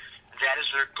 irritated. That is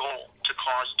their goal, to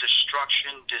cause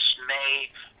destruction, dismay,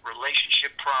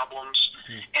 relationship problems.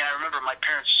 And I remember my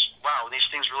parents, these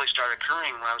things really started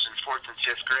occurring when I was in 4th and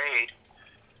 5th grade.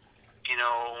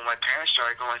 My parents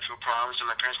started going through problems, and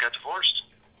my parents got divorced.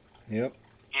 Yep.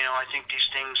 I think these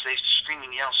things, they scream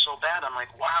and yell so bad, I'm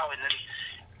like, wow. And then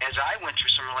as I went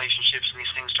through some relationships and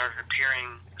these things started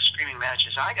appearing, the screaming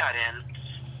matches I got in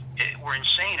were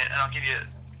insane. And I'll give you a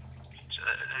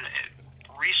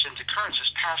recent occurrence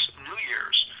this past New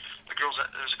Year's. There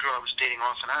was a girl I was dating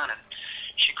off and on, and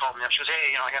she called me up. She goes,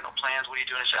 hey, I got no plans. What are you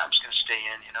doing? I said, I'm just going to stay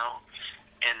in,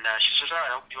 And she says, all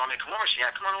right, do you want me to come over? I said,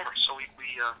 yeah, come on over. So we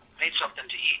made something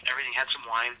to eat and everything, had some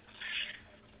wine.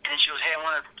 And she goes, hey, I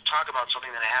want to talk about something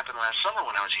that happened last summer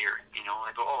when I was here.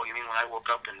 I go, oh, you mean when I woke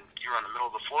up and you were on the middle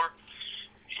of the floor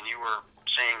and you were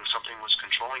saying something was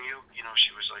controlling you?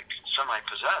 She was like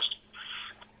semi-possessed.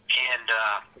 And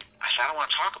I said, I don't want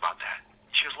to talk about that.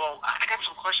 She goes, well, I got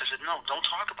some questions. I said, no, don't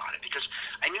talk about it, because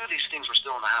I knew these things were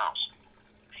still in the house.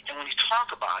 And when you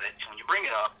talk about it, and when you bring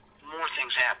it up, more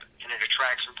things happen, and it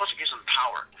attracts them. Plus, it gives them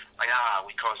power. Like,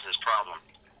 we caused this problem.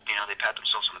 They pat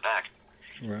themselves on the back.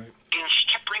 Right. And she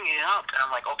kept bringing it up, and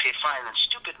I'm like, okay, fine. And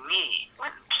stupid me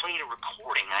went and played a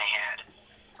recording I had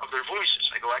of their voices.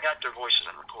 I go, I got their voices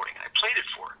on recording, and I played it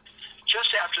for her.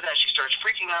 Just after that, she starts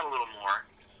freaking out a little more.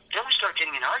 Then we start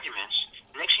getting in arguments.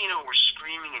 Next thing you know, we're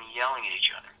screaming and yelling at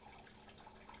each other.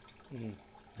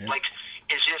 Yeah. Like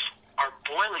as if our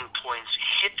boiling points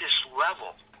hit this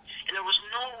level, and there was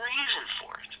no reason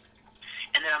for it.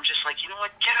 And then I'm just like, you know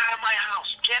what? Get out of my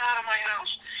house. Get out of my house.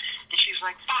 And she's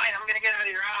like, fine, I'm going to get out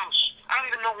of your house. I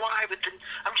don't even know why, but then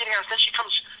I'm getting out. Then she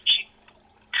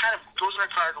kind of goes in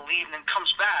her car to leave and then comes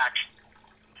back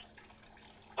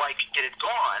like it had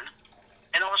gone.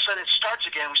 And all of a sudden it starts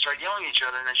again. We start yelling at each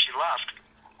other, and then she left.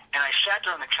 And I sat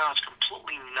there on the couch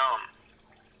completely numb.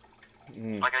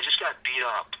 Like I just got beat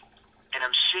up. And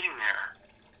I'm sitting there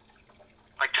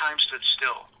like time stood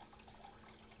still.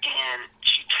 And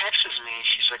she texts me.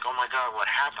 She's like, oh, my God, what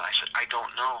happened? I said, I don't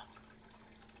know.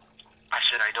 I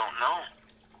said, I don't know.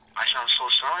 I said, I'm so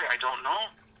sorry. I don't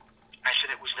know. I said,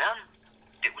 it was them.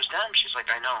 It was them. She's like,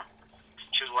 I know.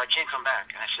 She was, well, I can't come back.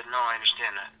 And I said, no, I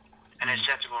understand that. And I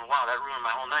sat there going, wow, that ruined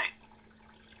my whole night.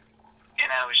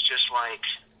 And I was just like,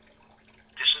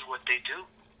 this is what they do.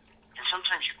 And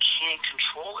sometimes you can't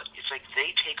control it. It's like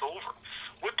they take over.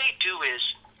 What they do is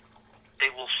they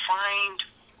will find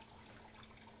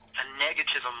a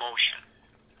negative emotion.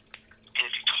 And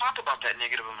if you talk about that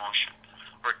negative emotion,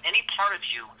 or any part of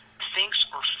you thinks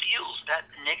or feels that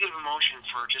negative emotion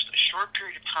for just a short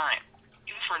period of time,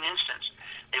 even for an instance,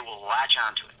 they will latch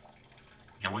onto it.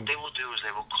 And what they will do is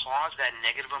they will cause that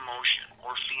negative emotion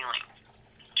or feeling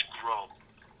to grow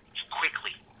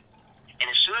quickly. And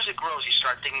as soon as it grows, you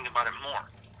start thinking about it more.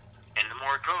 And the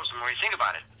more it grows, the more you think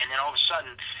about it. And then all of a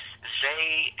sudden,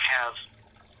 they have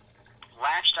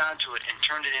latched onto it and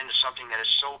turned it into something that is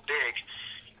so big,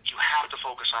 you have to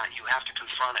focus on it. You have to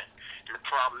confront it. And the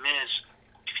problem is,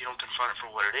 if you don't confront it for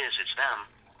what it is, it's them,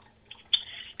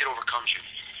 it overcomes you.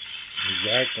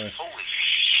 Exactly. Holy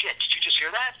shit. Did you just hear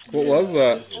that? What was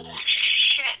that? Holy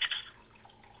shit.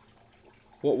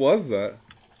 What was that?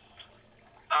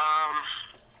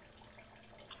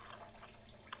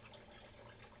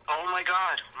 Oh my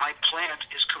God, my plant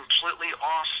is completely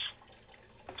off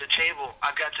the table.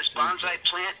 I've got this bonsai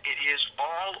plant. It is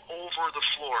all over the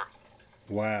floor.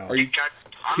 Wow. Are you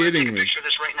I'm kidding going to take a me? picture of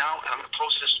this right now, and I'm going to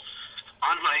post this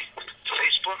on my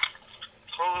Facebook.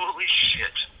 Holy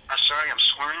shit. I'm sorry I'm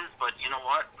swearing, but you know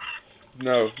what?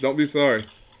 No, don't be sorry.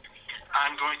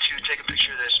 I'm going to take a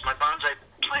picture of this. My bonsai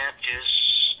plant is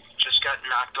just got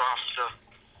knocked off the...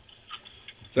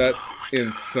 That's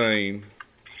insane.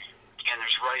 And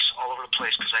there's rice all over the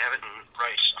place because I have it in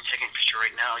rice. I'm taking a picture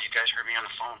right now. You guys heard me on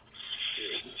the phone.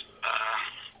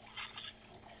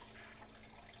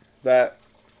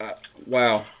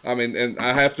 Wow. I mean, and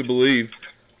I have to believe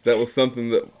that was something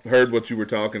that heard what you were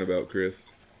talking about, Chris.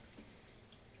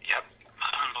 Yep.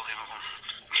 Unbelievable.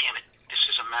 Damn it. This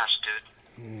is a mess, dude.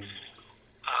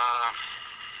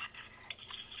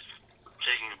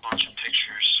 Taking a bunch of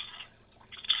pictures.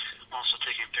 I'm also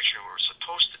taking a picture where it's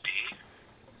supposed to be.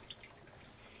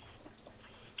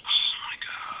 Oh, my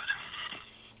God.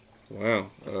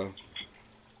 Wow.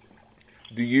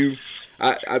 Do you...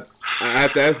 I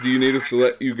have to ask, do you need us to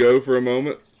let you go for a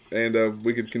moment? And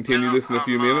we could continue this in a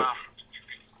few minutes?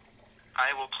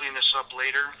 I will clean this up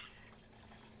later.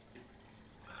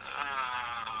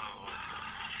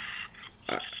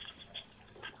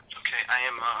 Okay, I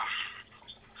am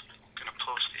going to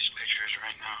post these pictures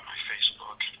right now on my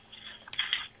Facebook.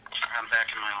 I'm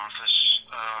back in my office.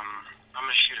 I'm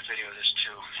going to shoot a video of this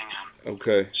too. Hang on.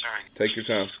 Okay. Sorry. Take your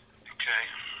time. Okay.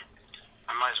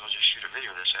 I might as well just shoot a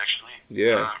video of this, actually.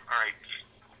 Yeah. All right.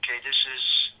 Okay, this is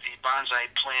the bonsai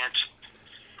plant.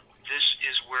 This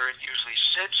is where it usually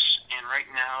sits, and right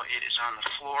now it is on the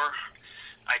floor.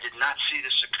 I did not see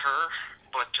this occur,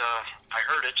 but I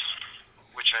heard it,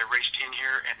 which I raced in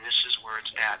here, and this is where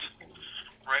it's at.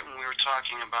 Right when we were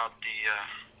talking about the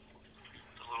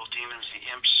little demons, the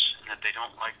imps, and that they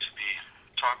don't like to be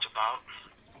talked about.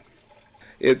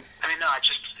 It's... I mean, no, I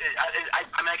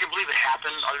mean, I can believe it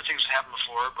happened. Other things have happened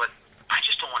before, but I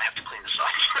just don't want to have to clean this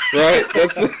up. Right.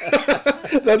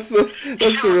 That's the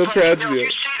real tragedy. You know,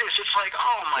 you see this, it's like,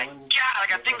 oh my God, I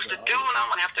got things to do, and I'm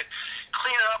gonna have to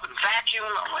clean it up and vacuum.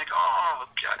 I'm like, oh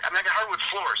God. I mean, I got hardwood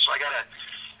floors, so I gotta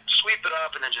sweep it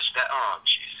up and then just oh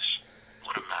Jesus,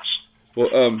 what a mess.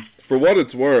 Well, for what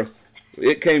it's worth,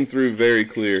 it came through very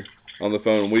clear on the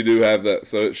phone. We do have that,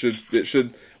 so it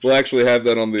should. We'll actually have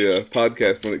that on the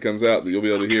podcast when it comes out. That you'll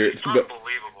be able to hear it.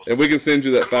 Unbelievable. And we can send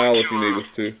you that file if you need us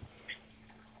to.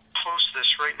 Post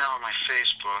this right now on my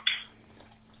Facebook.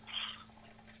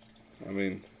 I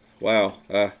mean, wow.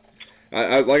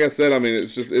 I like I said, I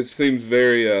mean, it seems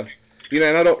very, and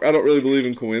I don't really believe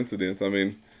in coincidence. I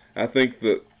mean, I think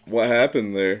that what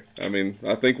happened there, I mean,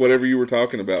 I think whatever you were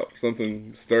talking about,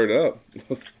 something stirred up.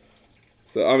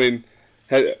 So, I mean,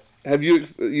 have you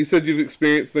said you've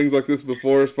experienced things like this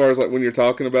before, as far as like when you're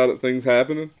talking about it, things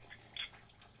happening?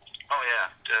 Oh yeah,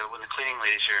 when the cleaning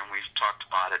lady's here and we've talked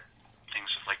about it, things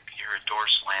like you hear a door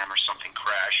slam or something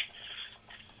crash.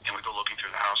 and we go looking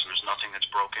through the house, and there's nothing that's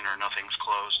broken or nothing's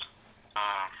closed.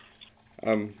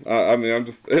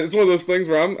 It's one of those things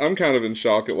where I'm kind of in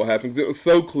shock at what happened. It was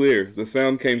so clear. The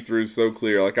sound came through so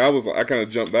clear. Like I kind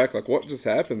of jumped back, like what just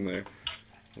happened there?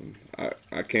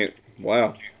 I can't.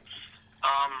 Wow.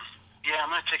 Yeah,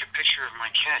 I'm gonna take a picture of my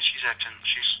cat. She's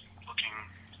looking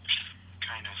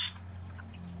kind of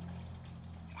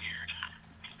weird.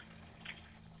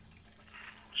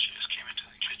 She just came into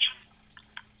the kitchen.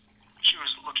 She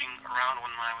was looking around when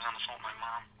I was on the phone with my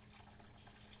mom.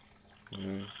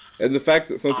 Yeah. And the fact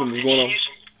that something was going on.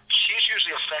 She's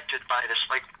usually affected by this.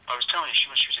 Like I was telling you,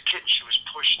 when she was a kitten, she was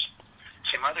pushed.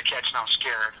 See, my other cat's now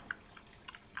scared.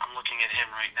 I'm looking at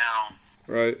him right now.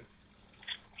 Right.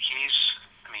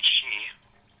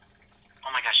 Oh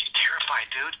my gosh, she's terrified,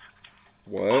 dude.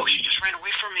 What? Oh, she just ran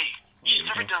away from me. She's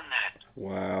never done that.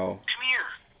 Wow. Come here.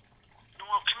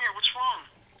 Noelle, come here. What's wrong?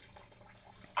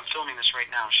 I'm filming this right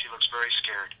now. She looks very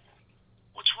scared.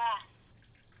 What's wrong?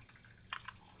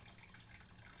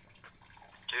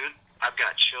 Dude, I've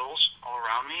got chills all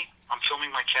around me. I'm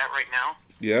filming my cat right now.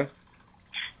 Yeah?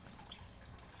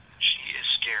 She is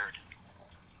scared.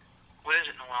 What is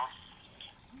it, Noelle?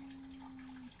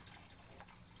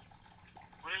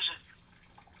 What is it?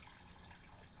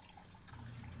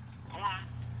 Go on.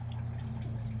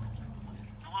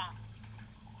 Noelle.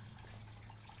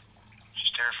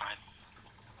 She's terrified.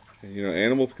 You know,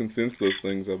 animals can sense those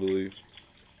things, I believe.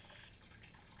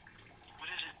 What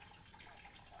is it?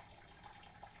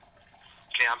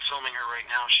 Okay, I'm filming her right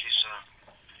now. She's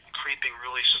creeping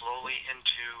really slowly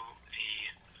into the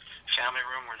family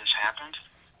room where this happened.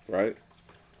 Right.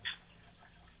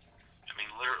 I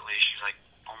mean, literally, she's like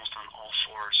almost on all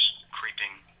fours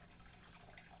creeping,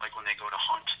 like when they go to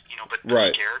hunt, you know, but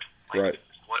they're scared. Like, right.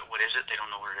 What is it? They don't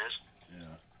know where it is.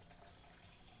 Yeah.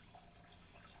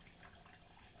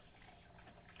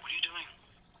 What are you doing?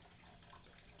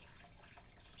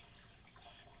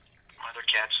 My other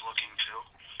cat's looking too.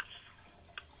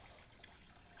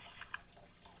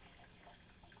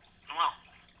 Noelle.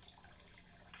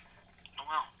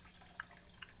 Noelle.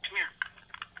 Come here.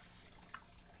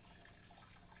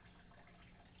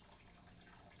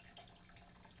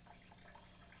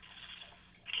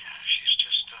 Yeah, she's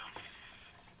just,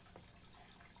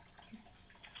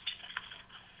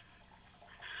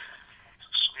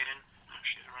 Sweden.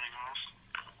 She's running off.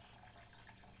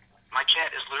 My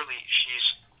cat is literally, she's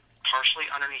partially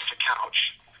underneath the couch,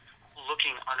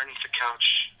 looking underneath the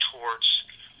couch towards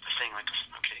the thing, like,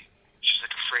 okay, she's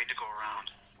like afraid to go around.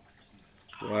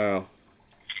 Wow.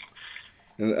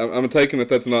 And I'm taking it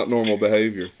that's not normal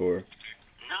behavior for her.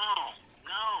 No.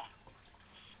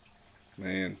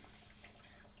 Man.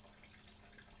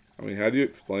 I mean, how do you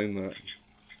explain that?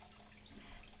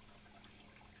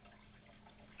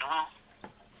 No.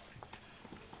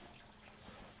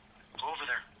 Go over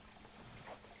there.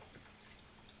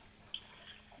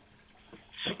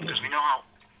 Because we know how,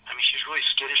 I mean, she's really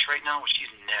skittish right now, but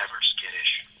she's never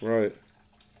skittish. Right.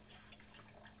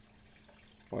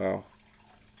 Wow.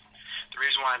 The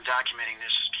reason why I'm documenting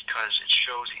this is because it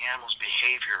shows the animal's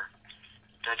behavior,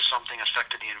 that something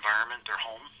affected the environment, their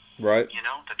home. Right. You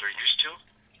know, that they're used to.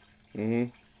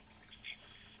 Mhm.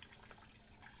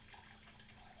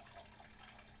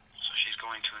 So she's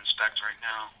going to inspect right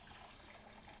now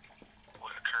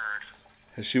what occurred.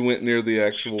 Has she went near the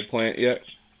actual plant yet?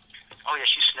 Oh yeah,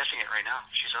 she's sniffing it right now.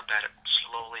 She's up at it,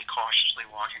 slowly, cautiously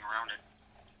walking around it.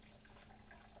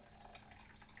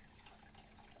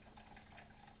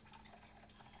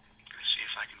 Let's see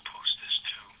if I can post this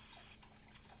too,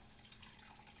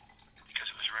 because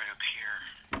it was right up here.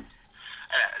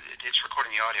 It's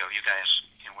recording the audio. You guys,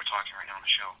 you know, we're talking right now on the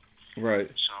show. Right.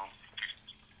 So,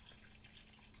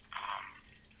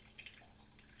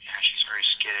 yeah, she's very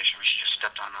skittish. I mean, she just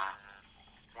stepped on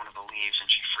one of the leaves and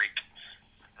she freaked.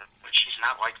 But she's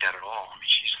not like that at all. I mean,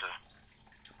 she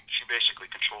basically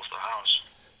controls the house.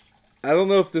 I don't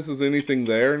know if this is anything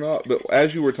there or not, but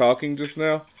as you were talking just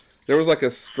now, there was like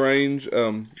a strange,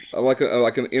 like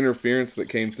an interference that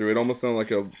came through. It almost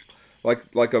sounded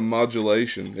like a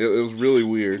modulation. It was really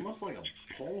weird. Almost like a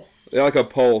pulse. Yeah, like a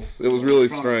pulse. It was really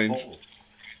strange. Okay. I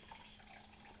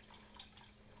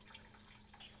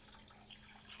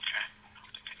don't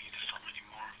think I need to film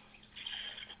anymore.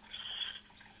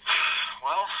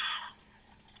 Well,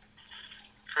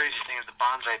 crazy thing is the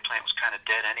bonsai plant was kind of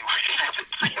dead anyway. I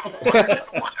haven't seen him water in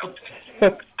a while.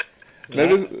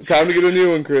 Maybe it's time to get a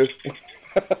new one, Chris.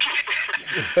 But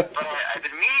I've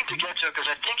been meaning to get to it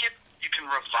because I think you can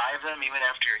revive them even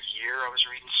after a year. I was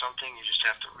reading something. You just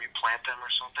have to replant them or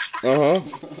something. Uh-huh.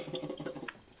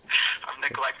 I've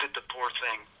neglected the poor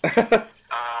thing.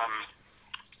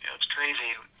 It's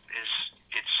crazy.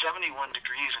 it's 71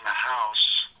 degrees in the house.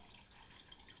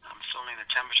 I'm filming the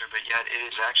temperature, but yet it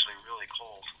is actually really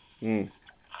cold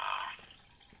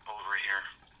over here.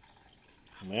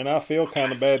 Man, I feel kind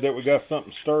of bad that we got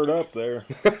something stirred up there.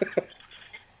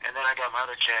 And then I got my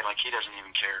other cat, like, he doesn't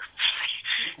even care.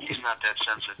 He's not that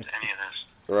sensitive to any of this.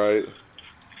 Right.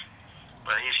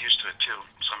 But he's used to it, too,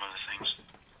 some of the things.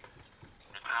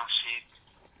 Well, see,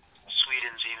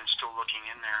 Sweden's even still looking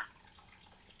in there.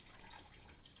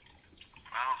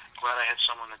 Well, glad I had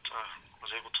someone that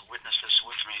was able to witness this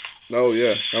with me. Oh,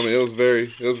 yeah. I mean, it was very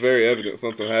evident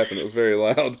something happened. It was very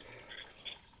loud.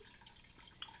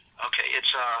 Okay, it's,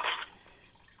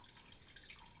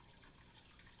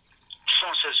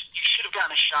 someone says, you should have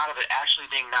gotten a shot of it actually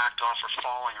being knocked off or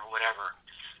falling or whatever.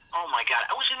 Oh my God,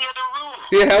 I was in the other room.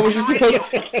 Yeah, how was you doing?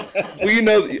 Well, you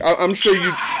know, I'm sure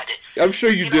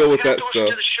you deal with that stuff.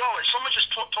 To the show. Someone just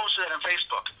posted that on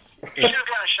Facebook. You should have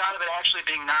gotten a shot of it actually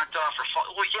being knocked off or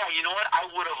falling. Well, yeah, you know what? I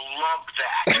would have loved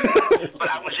that.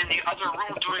 But I was in the other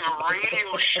room doing a radio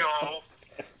show.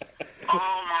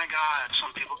 Oh my God,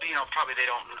 some people, probably they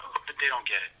don't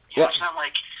get it. You know, it's not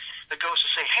like the ghost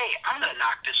will say, hey, I'm going to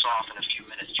knock this off in a few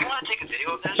minutes. Do you want to take a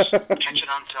video of this? Catch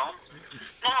it on film?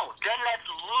 No, then that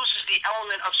loses the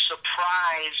element of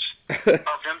surprise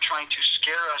of them trying to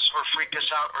scare us or freak us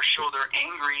out or show they're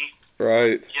angry.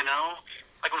 Right. You know?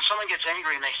 Like when someone gets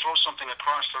angry and they throw something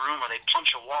across the room or they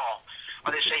punch a wall,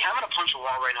 or they say, hey, I'm going to punch a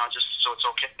wall right now just so it's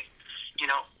okay. You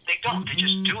know, they don't. They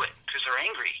just do it because they're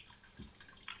angry.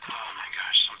 Oh, my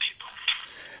gosh, some people.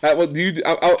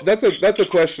 That's a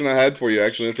question I had for you,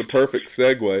 actually. It's a perfect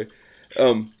segue.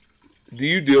 Do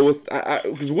you deal with,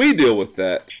 because we deal with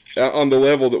that on the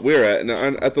level that we're at.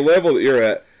 Now, at the level that you're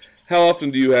at, how often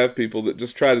do you have people that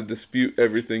just try to dispute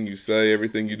everything you say,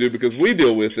 everything you do? Because we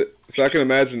deal with it, so I can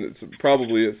imagine it's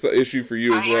probably an issue for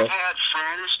you as well. I have had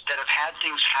friends that have had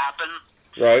things happen,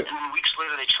 right? And then weeks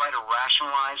later they try to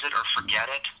rationalize it or forget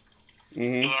it,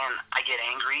 and I get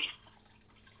angry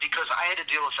because I had to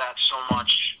deal with that so much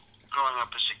growing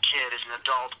up as a kid. As an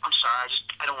adult, I'm sorry,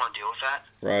 I don't want to deal with that.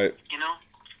 Right. You know?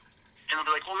 And they'll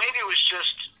be like, well, maybe it was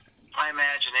just my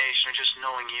imagination or just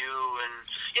knowing you. And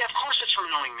yeah, of course it's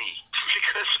from knowing me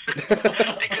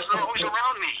because they're always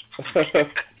around me.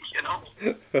 You know?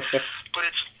 But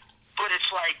it's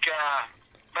like,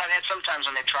 but I've had sometimes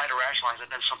when they try to rationalize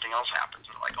it, then something else happens.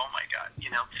 And they're like, oh my God,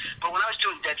 you know? But when I was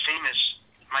doing Dead Famous,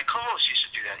 my co-host used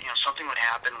to do that. You know, something would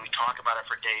happen, and we'd talk about it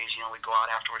for days. You know, we'd go out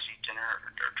afterwards, eat dinner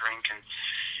or drink, and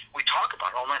we talk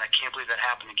about it all night. I can't believe that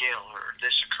happened to Gail, or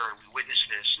this occurred. We witnessed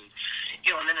this, and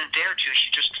you know, and then in a day or two,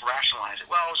 she just rationalized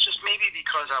it. Well, it's just maybe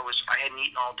because I hadn't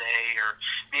eaten all day, or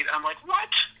maybe I'm like,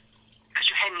 what? Because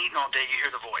you hadn't eaten all day, you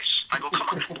hear the voice. I go,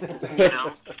 come on, you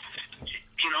know.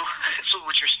 You know, so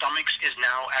what your stomach is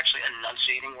now actually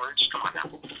enunciating words. Come on now.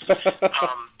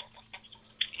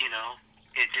 You know.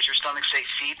 Did your stomach say,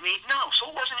 feed me? No,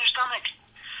 so it wasn't your stomach.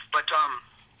 But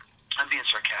I'm being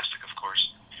sarcastic, of course.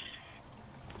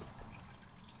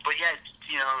 But yeah,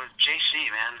 you know,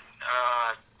 JC, man,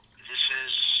 this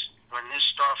is when this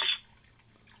stuff,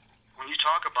 when you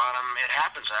talk about them, it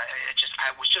happens.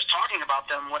 I was just talking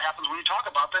about them, what happens when you talk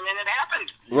about them, and it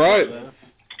happened. Right.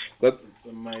 That's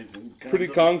amazing. Pretty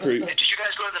concrete. Did you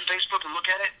guys go to the Facebook and look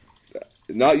at it?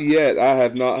 Not yet. I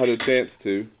have not had a chance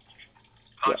to.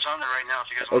 Oh, it's on there right now if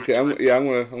you guys want to. Okay, I'm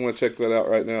gonna check that out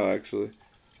right now, actually.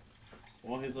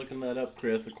 While he's looking that up,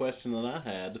 Chris, a question that I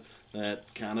had that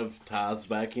kind of ties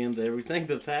back into everything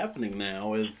that's happening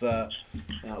now is, well,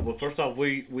 first off,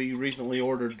 we recently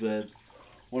ordered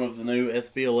one of the new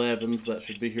SB11s that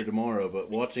should be here tomorrow,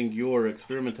 but watching your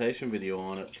experimentation video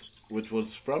on it, which was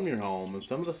from your home, and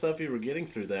some of the stuff you were getting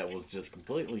through that was just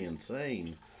completely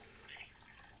insane.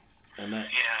 And that,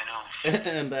 yeah, I know.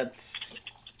 And that's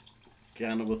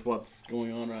kind of with what's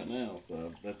going on right now,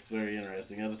 so that's very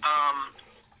interesting. Yeah,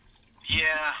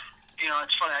 you know,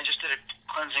 it's funny. I just did a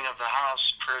cleansing of the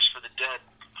house, prayers for the dead,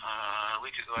 a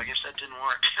week ago. I guess that didn't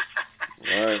work.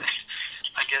 Right.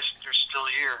 I guess they're still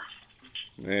here.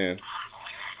 Man.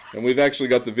 And we've actually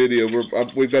got the video.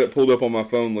 We've got it pulled up on my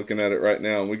phone, looking at it right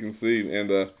now, and we can see.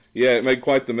 And yeah, it made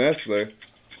quite the mess there.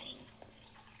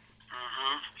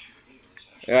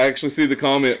 I actually see the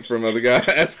comment from the guy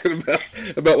asking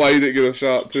about why you didn't get a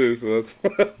shot too. So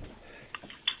that's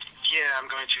yeah, I'm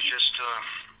going to just,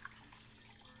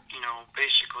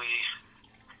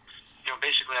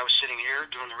 basically, I was sitting here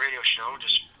doing the radio show,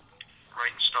 just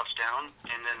writing stuff down,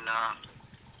 and then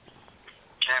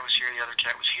cat was here, the other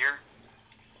cat was here.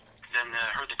 Then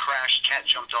heard the crash. Cat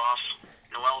jumped off.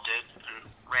 Noelle did, and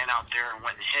ran out there and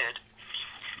went and hid.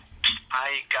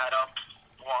 I got up,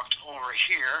 walked over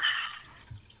here.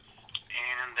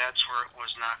 and that's where it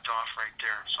was knocked off right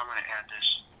there. So I'm going to add this.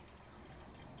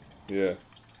 Yeah.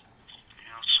 You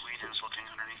know, Sweden's looking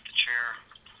underneath the chair.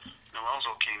 Noelle's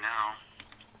okay now,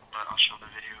 but I'll show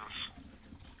the video of,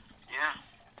 yeah,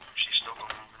 she's still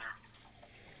going over there.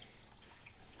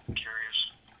 Curious.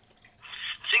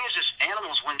 The thing is,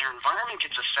 animals, when their environment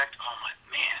gets affected, oh my,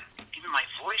 man, even my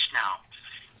voice now,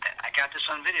 I got this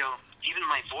on video, even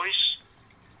my voice,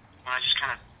 when I just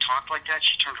kind of talked like that,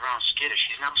 she turned around skittish.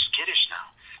 She's now skittish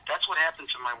now. That's what happened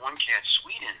to my one cat,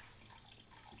 Sweden,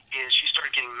 is she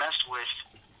started getting messed with.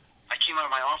 I came out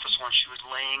of my office once, she was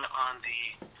laying on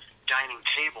the dining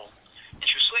table, and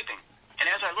she was sleeping. And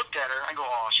as I looked at her, I go,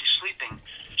 oh, she's sleeping.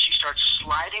 She starts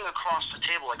sliding across the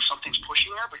table like something's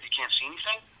pushing her, but you can't see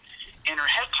anything. And her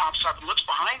head pops up and looks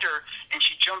behind her, and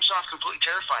she jumps off completely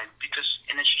terrified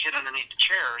and then she hid underneath the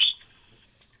chairs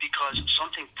because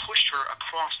something pushed her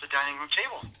across the dining room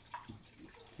table.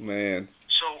 Man.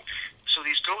 So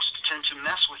these ghosts tend to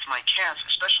mess with my cats,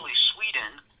 especially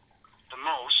Sweden, the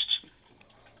most.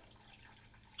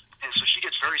 And so she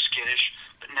gets very skittish,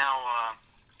 but now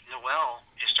Noelle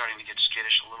is starting to get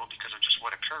skittish a little because of just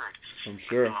what occurred. I'm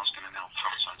sure. Noelle's going to now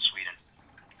pounce on Sweden.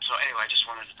 So anyway, I just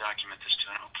wanted to document this too,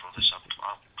 and I'll pull this up.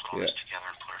 I'll put all this together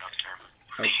and put it up there.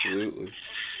 Absolutely.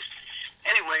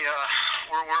 Anyway,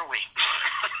 where were we?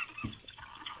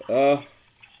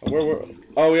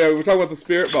 Oh yeah, we're talking about the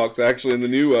spirit box actually in the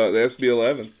new the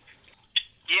SB11.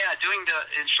 Yeah, doing the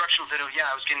instructional video. Yeah,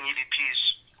 I was getting EVPs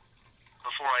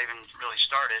before I even really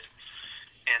started,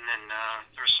 and then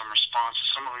there were some responses.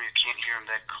 Some of them you can't hear them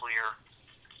that clear,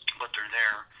 but they're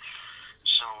there.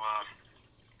 So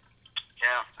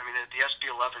yeah, I mean the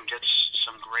SB11 gets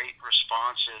some great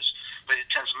responses, but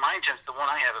the one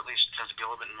I have at least tends to be a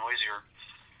little bit noisier.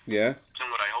 Yeah. Than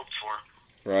what I hoped for.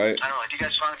 Right. I don't know. Do you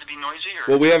guys find it to be noisy?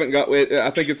 Or? Well, we haven't got. I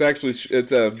think it's actually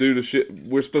due to shit.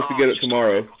 We're supposed to get it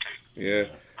tomorrow. Okay. Yeah.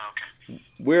 Okay.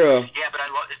 We're Yeah, but I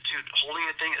love it, dude. Holding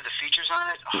the features on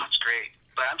it. Oh, it's great.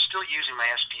 But I'm still using my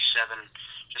SP7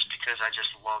 just because I just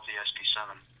love the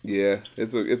SP7. Yeah,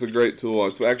 it's a great tool.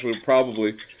 It's actually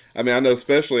probably. I mean, I know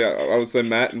especially I would say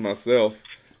Matt and myself.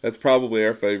 That's probably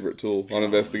our favorite tool on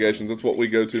investigations. That's what we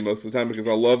go to most of the time because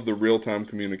I love the real-time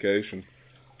communication.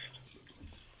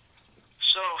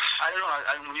 So, I don't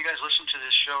know, when you guys listen to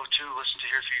this show, too, listen to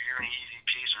hear if you hear any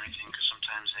EVPs or anything, because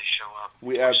sometimes they show up.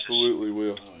 We absolutely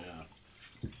will. Oh,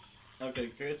 yeah.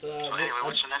 Okay, Chris. So anyway,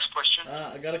 what's the next question?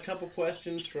 I got a couple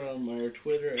questions from our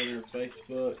Twitter and our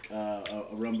Facebook.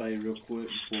 I'll run by you real quick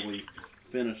before we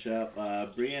finish up.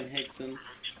 Brianne Hickson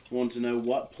wanted to know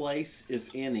what place, if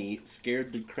any,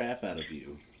 scared the crap out of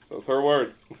you. That's her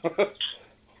word.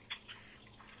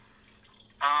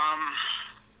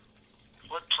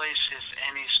 What place, if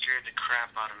any, scared the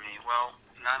crap out of me? Well,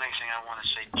 not anything I want to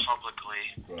say publicly.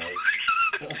 Right.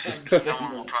 No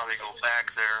one will probably go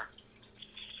back there.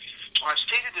 Well, I've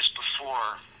stated this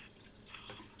before.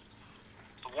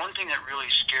 The one thing that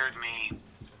really scared me,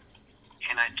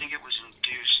 and I think it was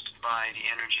induced by the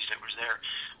energies that was there,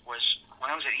 was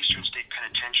when I was at Eastern State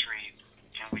Penitentiary,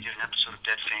 and we did an episode of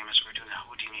Dead Famous. We were doing the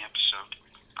Houdini episode.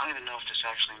 I don't even know if this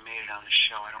actually made it on the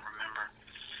show. I don't remember.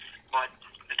 But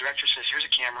the director says, here's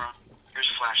a camera, here's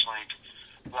a flashlight,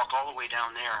 walk all the way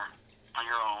down there on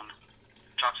your own,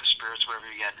 talk to spirits, whatever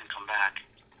you get, and come back.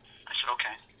 I said,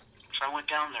 okay. So I went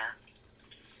down there,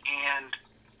 and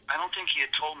I don't think he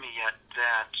had told me yet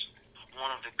that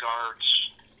one of the guards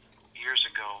years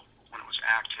ago, when it was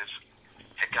active,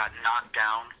 had gotten knocked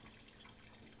down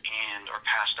or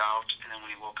passed out, and then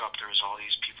when he woke up, there was all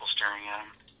these people staring at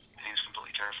him, and he was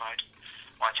completely terrified.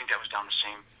 Well, I think that was down the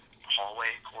same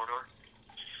hallway corridor.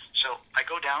 So I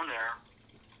go down there,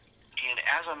 and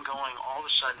as I'm going, all of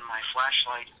a sudden my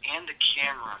flashlight and the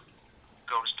camera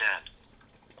goes dead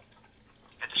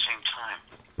at the same time.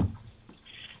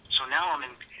 So now I'm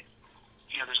in,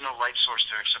 there's no light source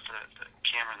there except for the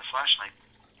camera and the flashlight.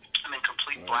 I'm in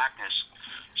complete blackness.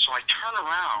 So I turn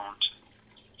around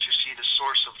to see the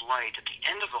source of light at the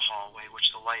end of the hallway, which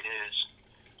the light is,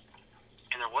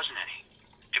 and there wasn't any.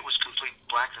 It was complete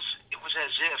blackness. It was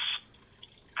as if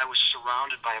I was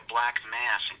surrounded by a black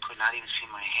mass and could not even see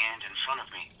my hand in front of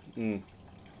me.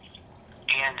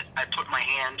 And I put my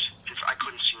hand, I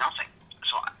couldn't see nothing.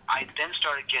 So I then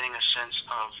started getting a sense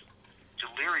of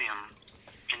delirium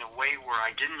in a way where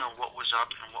I didn't know what was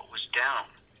up and what was down,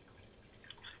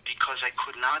 because I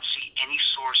could not see any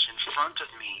source in front of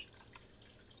me.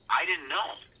 I didn't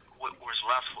know what was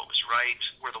left, what was right,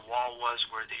 where the wall was,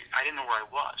 I didn't know where I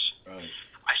was. Right.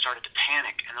 I started to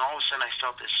panic, and all of a sudden I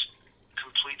felt this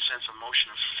complete sense of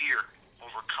emotion of fear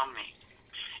overcome me.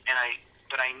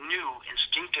 But I knew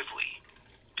instinctively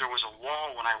there was a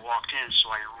wall when I walked in, so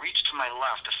I reached to my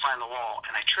left to find the wall,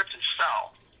 and I tripped and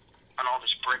fell on all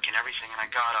this brick and everything, and I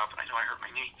got up, and I know I hurt my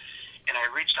knee, and I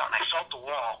reached out, and I felt the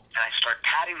wall, and I started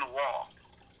patting the wall,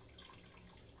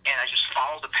 and I just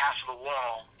followed the path of the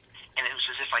wall, and it was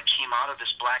as if I came out of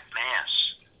this black mass,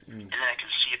 and then I could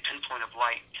see a pinpoint of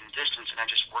light in the distance, and I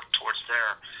just worked towards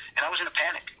there, and I was in a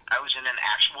panic. I was in an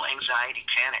actual anxiety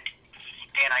panic,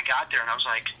 and I got there, and I was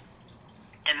like,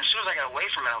 and as soon as I got away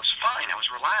from it, I was fine. I was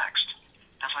relaxed.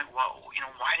 I was like, well, you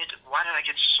know, why did I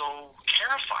get so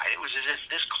terrified? It was as if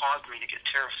this caused me to get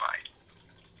terrified.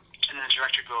 And then the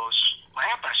director goes, what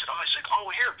happened? I said,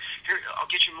 here, I'll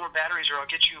get you more batteries, or I'll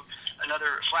get you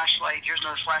another flashlight. Here's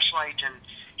another flashlight, and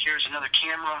here's another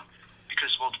camera, because,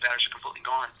 well, the batteries are completely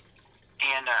gone.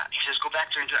 And he says, go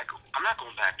back there and do it. I go, I'm not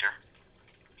going back there.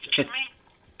 You kidding me?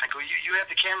 I go, you have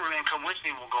the cameraman come with me,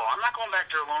 and we'll go. I'm not going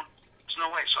back there alone. There's no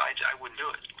way. So I wouldn't do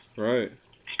it. Right.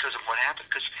 Because of what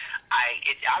happened. Because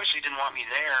it obviously didn't want me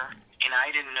there, and I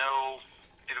didn't know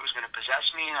if it was going to possess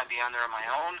me and I'd be on there on my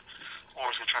own, or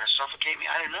it was going to try to suffocate me.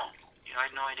 I didn't know. You know, I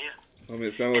had no idea. I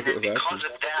mean, it sounded like it was because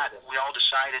acting. of that, we all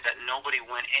decided that nobody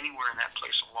went anywhere in that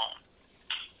place alone.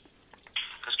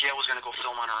 Because Gail was going to go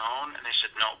film on her own, and they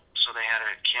said no. So they had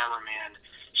a cameraman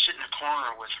sit in a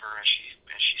corner with her as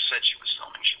she said she was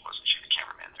filming. She wasn't. She had a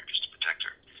cameraman there just to protect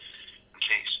her in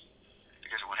case,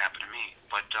 because of what happened to me.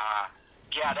 But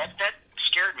yeah, that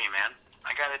scared me, man.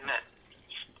 I gotta admit.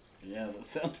 Yeah, that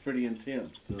sounds pretty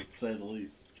intense, to say the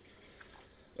least.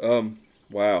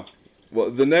 Wow.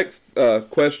 Well, the next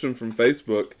question from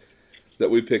Facebook that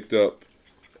we picked up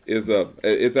is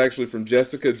it's actually from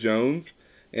Jessica Jones,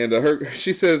 and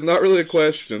she says, not really a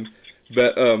question,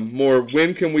 but more,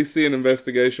 when can we see an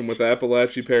investigation with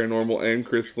Appalachee Paranormal and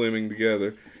Chris Fleming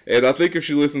together? And I think if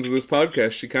she listens to this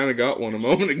podcast, she kind of got one a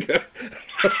moment ago.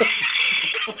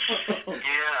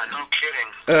 Yeah, no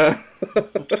kidding.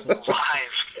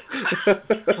 Live.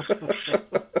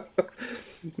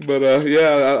 But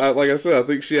yeah, like I said, I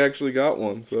think she actually got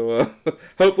one. So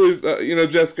hopefully,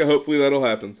 Jessica, hopefully that'll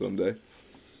happen someday.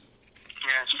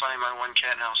 Yeah, it's funny. My one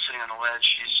cat now is sitting on the ledge.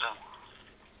 She's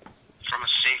from a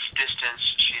safe distance.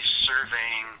 She's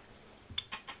surveying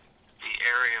the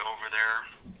area over there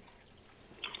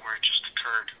where it just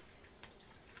occurred.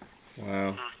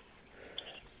 Wow.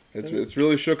 It's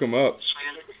really shook them up. So,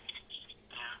 yeah.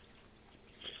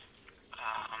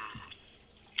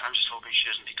 I'm just hoping she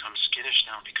doesn't become skittish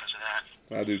now because of that.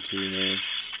 I do too, man.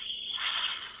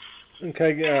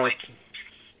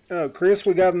 Okay, Chris,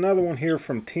 we got another one here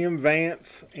from Tim Vance,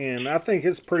 and I think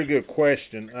it's a pretty good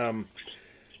question.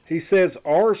 He says,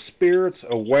 are spirits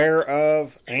aware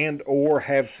of and or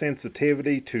have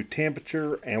sensitivity to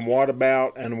temperature, and what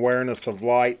about an awareness of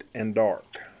light and dark?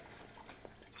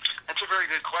 That's a very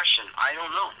good question. I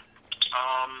don't know.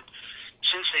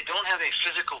 Since they don't have a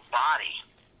physical body,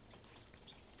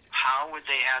 how would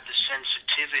they have the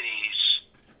sensitivities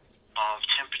of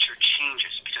temperature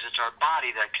changes? Because it's our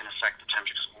body that can affect the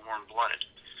temperature because we're warm-blooded.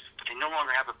 But they no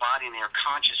longer have a body and they are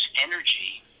conscious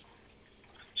energy,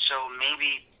 so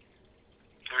maybe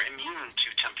they're immune to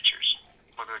temperatures,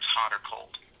 whether it's hot or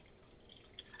cold.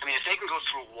 I mean, if they can go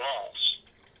through walls,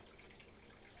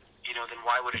 then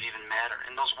why would it even matter?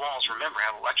 And those walls, remember,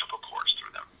 have electrical cords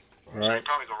through them. Right. So they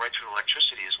probably go right through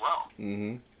electricity as well.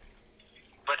 Mm-hmm.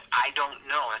 But I don't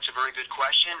know. That's a very good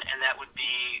question, and that would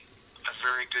be a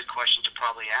very good question to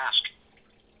probably ask.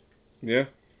 Yeah.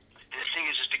 And the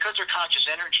thing is because they're conscious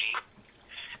energy,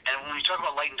 and when we talk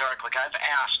about light and dark, like I've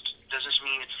asked, does this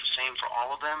mean it's the same for all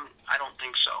of them? I don't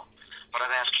think so. But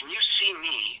I've asked, can you see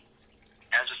me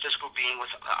as a physical being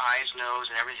with the eyes, nose,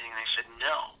 and everything? And they said,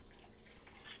 no.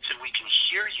 I said, we can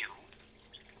hear you,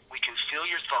 we can feel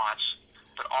your thoughts,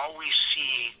 but all we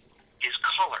see is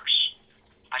colors.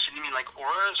 I said, you mean like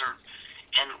auras?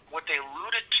 And what they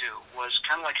alluded to was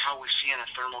kind of like how we see in a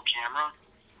thermal camera.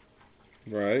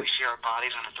 Right. We see our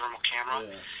bodies on a thermal camera.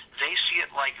 Yeah. They see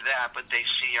it like that, but they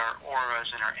see our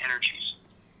auras and our energies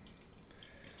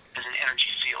as an energy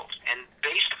field. And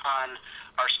based on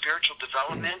our spiritual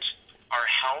development, our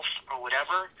health, or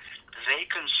whatever, they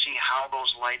can see how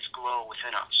those lights glow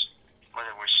within us.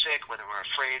 Whether we're sick, whether we're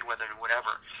afraid,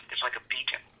 whatever. It's like a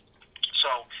beacon.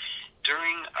 So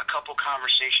during a couple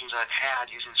conversations I've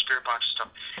had using spirit box and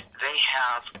stuff, they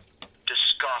have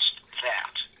discussed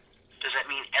that. Does that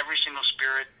mean every single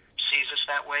spirit sees us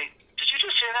that way? Did you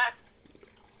just hear that?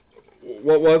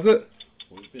 What was it?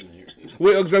 We've been here.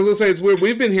 I was going to say, it's weird.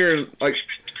 We've been hearing, like,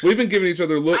 we've been giving each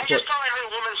other looks. I just thought I heard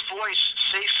a woman's voice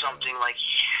say something like,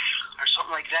 yeah, or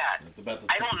something like that.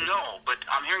 I don't know, but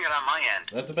I'm hearing it on my end.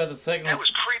 That's about the second That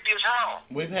was creepy as hell.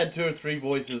 We've had 2 or 3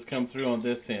 voices come through on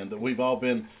this end that we've all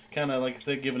been kind of, like I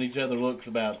said, giving each other looks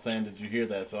about saying, did you hear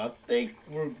that? So I think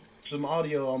some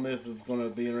audio on this is going to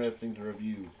be interesting to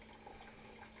review.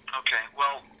 Okay,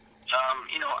 well,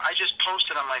 I just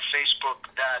posted on my Facebook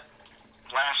that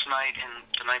last night and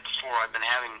the night before I've been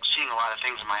seeing a lot of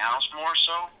things in my house more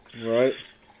so. Right.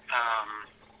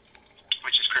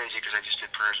 Which is crazy because I just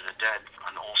did prayers of the dead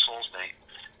on All Souls Day,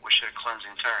 which should have cleansed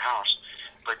the entire house.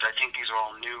 But I think these are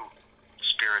all new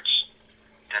spirits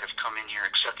that have come in here,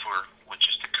 except for what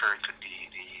just occurred could be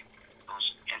those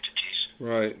entities.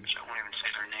 Right. Which I won't even say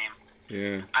their name.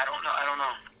 Yeah. I don't know,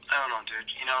 dude.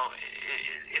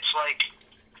 It's like,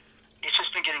 it's just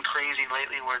been getting crazy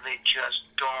lately where they just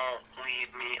don't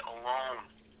leave me alone.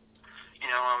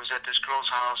 I was at this girl's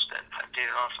house that I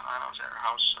dated off on. I was at her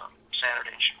house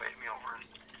Saturday, and she invited me over. And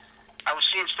I was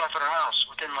seeing stuff at her house.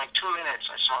 Within like 2 minutes,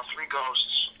 I saw 3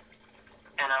 ghosts.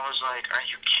 And I was like, are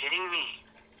you kidding me?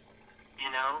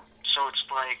 So it's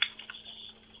like,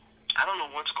 I don't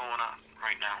know what's going on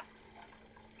right now.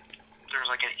 There's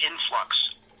like an influx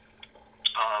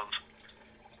of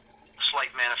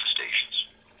slight manifestations,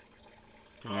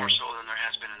 more so than there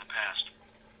has been in the past.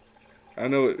 I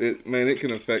know it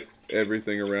can affect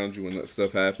everything around you when that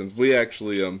stuff happens. We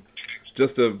actually,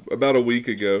 just about a week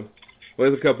ago, well,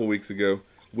 it was a couple weeks ago,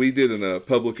 we did a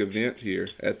public event here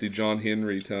at the John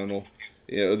Henry Tunnel,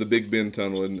 the Big Bend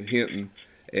Tunnel in Hinton,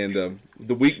 and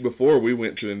the week before we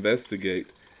went to investigate,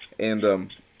 and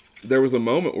there was a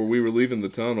moment where we were leaving the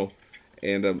tunnel,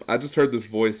 and I just heard this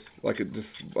voice, like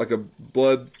a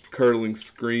blood-curdling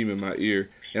scream in my ear,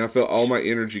 and I felt all my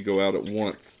energy go out at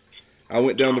once. I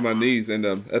went down to my knees, and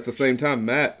at the same time,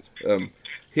 Matt,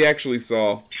 he actually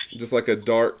saw just like a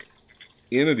dark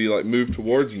entity like move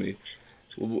towards me.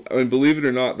 I mean, believe it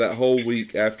or not, that whole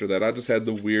week after that, I just had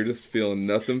the weirdest feeling.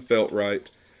 Nothing felt right.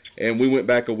 And we went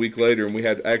back a week later, and we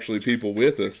had actually people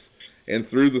with us. And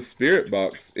through the spirit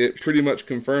box, it pretty much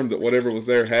confirmed that whatever was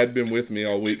there had been with me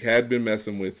all week, had been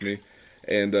messing with me,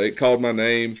 and it called my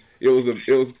name. It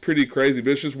was pretty crazy,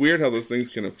 but it's just weird how those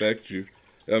things can affect you.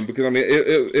 Because I mean,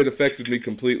 it affected me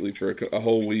completely for a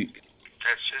whole week.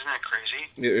 Isn't that crazy?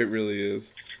 It really is.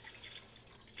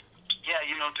 Yeah,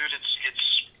 dude, it's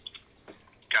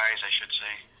guys, I should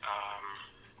say.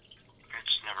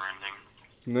 It's never ending.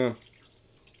 No,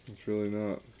 it's really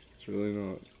not. It's really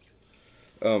not.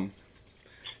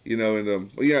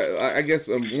 I guess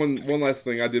one last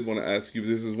thing I did want to ask you.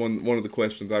 This is one of the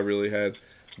questions I really had,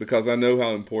 because I know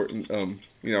how important.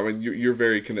 You're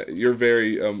very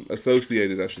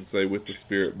associated, I should say, with the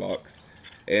spirit box,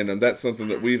 and that's something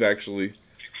that we've actually,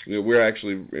 we're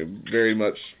actually very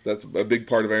much. That's a big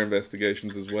part of our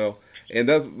investigations as well. And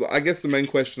I guess the main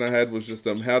question I had was just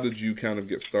how did you kind of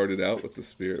get started out with the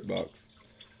spirit box?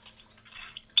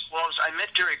 Well, I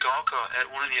met Gary Galka at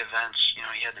one of the events.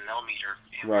 He had the millimeter,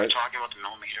 and right. We were talking about the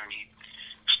millimeter, and he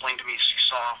explained to me he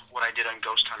saw what I did on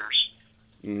Ghost Hunters,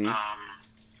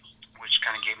 which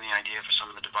kind of gave me the idea for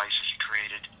some of the devices he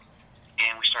created.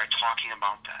 And we started talking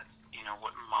about that,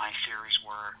 what my theories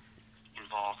were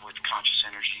involved with conscious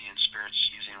energy and spirits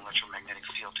using electromagnetic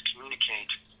field to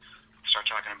communicate. We started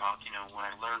talking about, when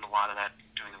I learned a lot of that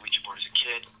doing the Ouija board as a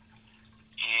kid,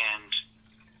 and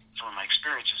some of my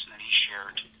experiences, and then he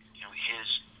shared, his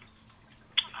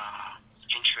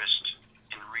interest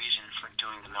and reason for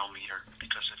doing the millimeter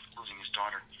because of losing his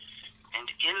daughter. And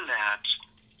in that,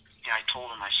 I told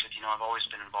him, I said, I've always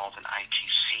been involved in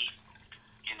ITC.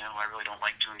 I really don't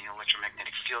like doing the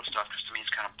electromagnetic field stuff because to me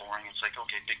it's kind of boring. It's like,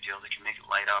 okay, big deal. They can make it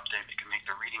light up. They can make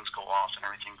the readings go off and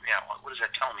everything. Yeah, what does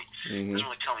that tell me? It doesn't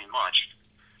really tell me much.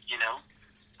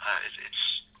 It's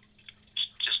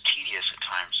just tedious at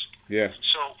times. Yeah.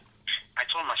 So I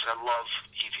told him, I said, I love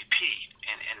EVP.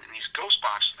 And these ghost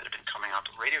boxes that have been coming out,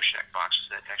 the Radio Shack boxes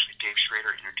that actually Dave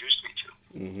Schrader introduced me to.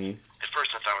 At first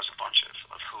I thought it was a bunch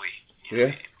of hooey.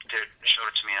 Yeah. They showed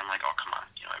it to me, and I'm like, oh, come on.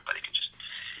 Everybody can just...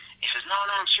 He says, no,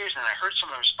 I'm serious. And I heard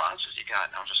some of the responses you got,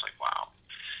 and I was just like, wow.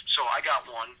 So I got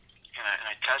one, and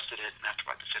I tested it, and after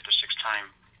about the 5th or 6th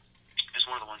time, it was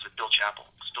one of the ones at Bill Chappell.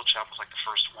 Because Bill Chappell was like the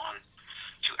first one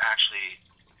to actually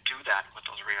do that with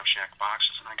those Radio Shack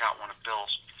boxes, and I got one of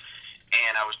Bill's.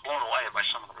 And I was blown away by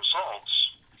some of the results,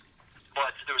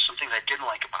 but there were some things I didn't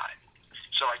like about it.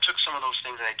 So I took some of those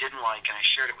things that I didn't like, and I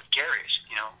shared it with Gary. I said,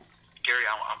 Gary,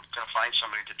 I'm going to find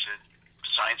somebody to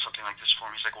design something like this for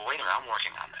me. He's like, well, wait a minute, I'm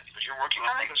working on that. He goes, you're working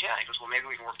on it? He goes, yeah. He goes, well, maybe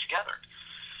we can work together.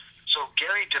 So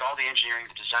Gary did all the engineering,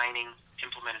 the designing,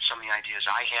 implemented some of the ideas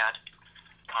I had,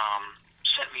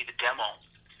 sent me the demo,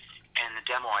 and the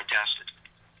demo I tested.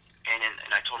 And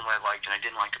I told him what I liked and I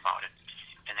didn't like about it.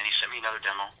 And then he sent me another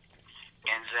demo.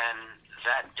 And then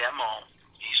that demo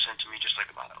he sent to me just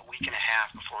like about a week and a half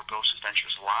before Ghost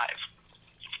Adventures Live.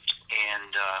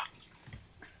 and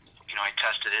I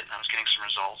tested it, and I was getting some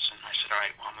results, and I said, all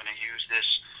right, well, I'm going to use this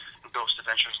Ghost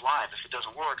Adventures Live. If it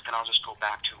doesn't work, then I'll just go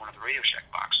back to one of the Radio Shack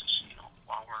boxes,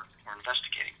 while we're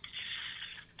investigating.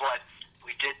 But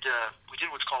we did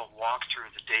what's called a walkthrough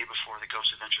the day before the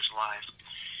Ghost Adventures Live,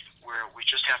 where we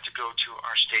just have to go to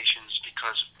our stations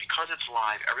because it's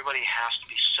live. Everybody has to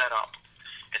be set up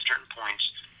at certain points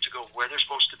to go where they're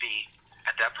supposed to be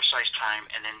at that precise time,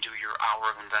 and then do your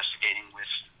hour of investigating with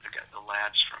the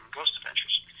lads from Ghost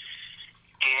Adventures.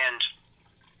 And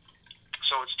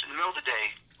so it's in the middle of the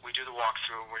day. We do the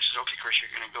walkthrough where he says, okay, Chris, you're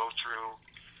going to go through.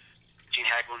 Gene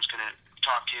Hagelin's going to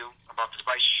talk to you about the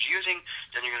devices you're using.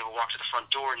 Then you're going to walk to the front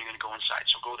door, and you're going to go inside.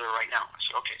 So go there right now. I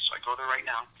said, okay. So I go there right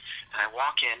now, and I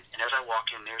walk in. And as I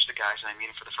walk in, there's the guys, and I meet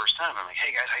them for the first time. I'm like,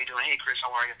 hey, guys, how you doing? Hey, Chris, how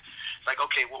are you? Like,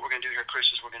 okay, what we're going to do here, Chris,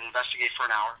 is we're going to investigate for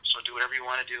an hour. So do whatever you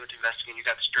want to do with investigating. You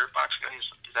got the spirit box going. He's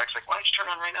actually like, why don't you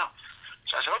turn on right now?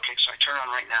 So I said, okay. So I turn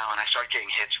on right now, and I start getting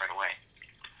hits right away.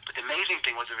 But the amazing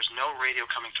thing was there was no radio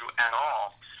coming through at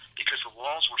all because the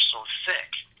walls were so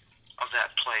thick of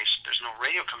that place. There's no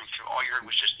radio coming through. All you heard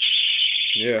was just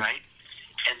shh, right?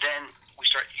 And then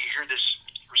you hear this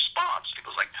response. It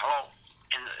goes like, hello.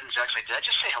 And Zach's like, did I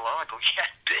just say hello? I go, yeah,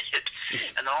 I did.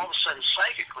 And then all of a sudden,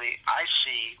 psychically, I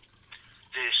see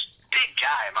this big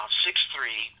guy, about 6'3",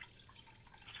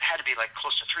 had to be like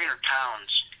close to 300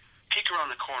 pounds, peek around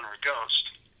the corner, a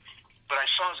ghost. But I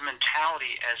saw his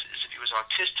mentality as if he was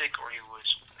autistic, or he was,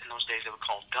 in those days they would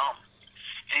call dumb.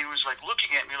 And he was like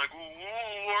looking at me like, who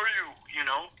are you?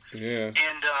 Yeah.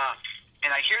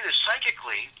 And I hear this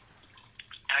psychically,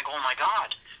 and I go, oh my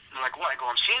God. And they're like, what? I go,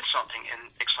 I'm seeing something.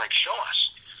 And Nick's like, show us.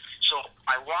 So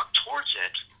I walk towards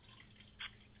it,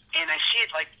 and I see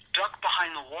it like duck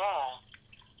behind the wall,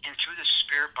 and through the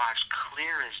spirit box,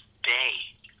 clear as day,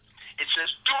 it says,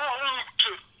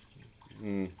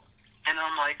 don't. And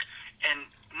I'm like, and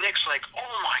Nick's like,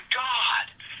 oh my God.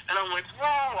 And I'm like,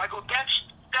 whoa. I go, that's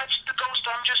the ghost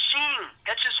I'm just seeing.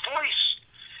 That's his voice.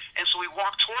 And so we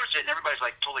walk towards it, and everybody's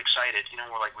like totally excited.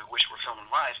 We're like, we wish we're filming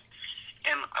live.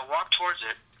 And I walk towards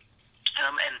it,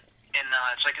 and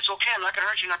it's like, it's okay, I'm not going to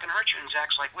hurt you, And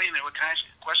Zach's like, wait a minute, what can I ask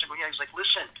a question? I go, yeah. He's like,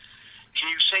 listen,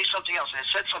 can you say something else? And it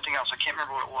said something else. I can't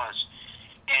remember what it was.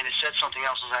 And it said something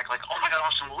else. And Zach's like, oh my God,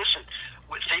 awesome. Well, listen,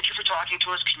 thank you for talking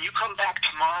to us. Can you come back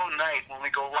tomorrow night when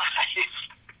we go live?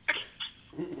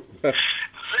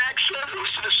 Zach says it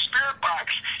was to the spirit box.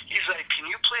 He's like,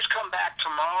 can you please come back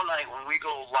tomorrow night when we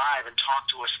go live and talk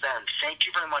to us then? Thank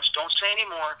you very much. Don't say any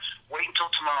more. Wait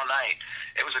until tomorrow night.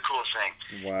 It was the coolest thing.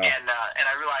 Wow. And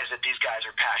I realized that these guys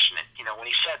are passionate. When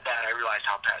he said that, I realized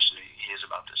how passionate he is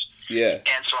about this. Yeah.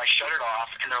 And so I shut it off,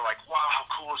 and they're like, wow, how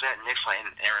cool is that? And Nick's like, and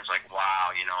Aaron's like,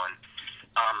 wow, and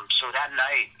so that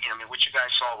night, what you guys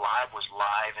saw live was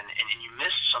live, and you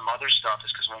missed some other stuff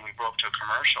is because when we broke to a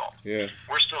commercial,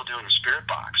 we're still doing the spirit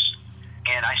box,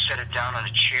 and I set it down on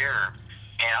a chair,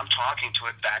 and I'm talking to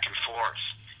it back and forth,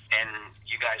 and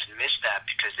you guys missed that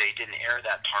because they didn't air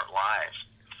that part live.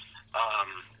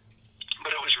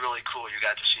 But it was really cool. You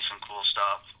got to see some cool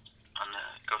stuff on the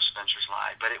Ghost Adventures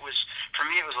Live. But it was, for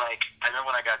me, it was like, I remember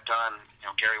when I got done,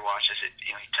 Gary watches it, he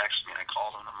texted me, and I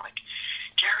called him, and I'm like,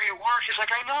 Gary, it worked. He's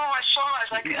like, I know, I saw it.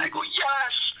 I go,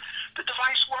 yes, the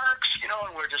device works, and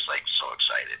we're just like so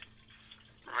excited.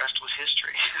 The rest was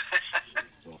history.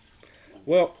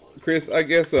 Well, Chris, I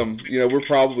guess we're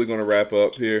probably going to wrap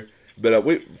up here. But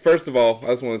first of all,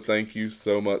 I just want to thank you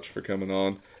so much for coming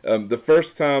on. The first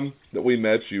time that we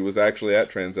met you was actually at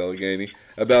Trans-Allegheny.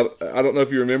 I don't know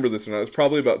if you remember this or not. It was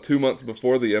probably about 2 months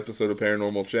before the episode of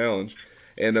Paranormal Challenge,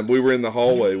 and we were in the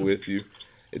hallway with you.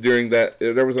 During that,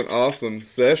 there was an awesome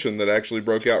session that actually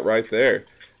broke out right there.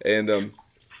 And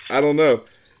I don't know,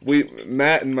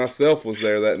 Matt and myself was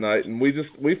there that night, and we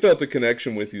felt a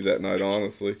connection with you that night,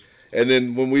 honestly. And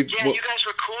then when we... Yeah, you guys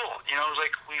were cool. It was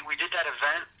like we did that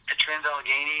event at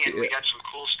Trans-Allegheny, and we got some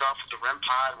cool stuff with the REM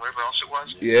pod and whatever else it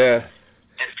was. Yeah.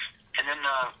 And then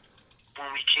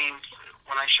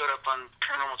when I showed up on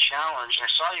Paranormal Challenge and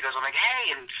I saw you guys, I'm like,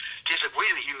 hey, and Dave's like,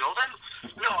 wait a minute, you know them?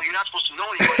 No, you're not supposed to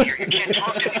know anybody here. You can't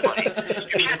talk to anybody.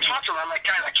 You can't talk to them. I'm like,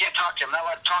 guys, I can't talk to them. I'm not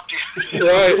allowed to talk to you.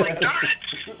 Right. I'm like, darn it.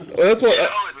 Well, that's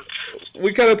what...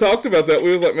 we kind of talked about that.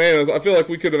 We was like, man, I feel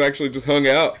like we could have actually just hung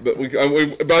out, but we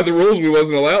by the rules we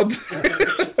wasn't allowed to.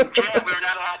 Yeah, we were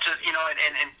not allowed to, and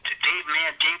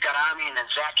Dave got on Tommy, and then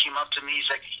Zach came up to me. He's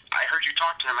like, I heard you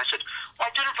talk to them. I said, well,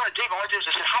 I did it in front of Dave. All I did is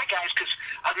I said, hi, guys, because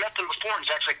I've met them before. And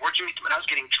Zach's like, where'd you meet them? And I was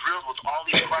getting drilled with all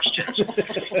these questions.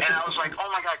 And I was like,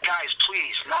 oh, my God, guys,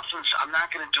 please, I'm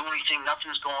not going to do anything.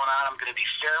 Nothing's going on. I'm going to be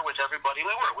fair with everybody.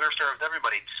 We were fair with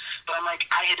everybody. But I'm like,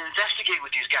 I had investigated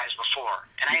with these guys before,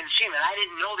 and I hadn't seen them, and I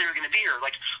didn't know they were going to be here.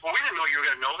 Like, well, we didn't know you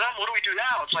were going to know them. What do we do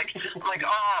now? It's like, I'm like,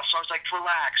 oh, so I was like,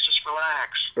 relax, just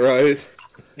relax. Right.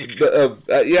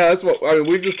 Yeah, that's what I mean.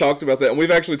 We've just talked about that, and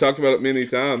we've actually talked about it many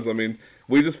times. I mean,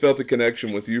 we just felt a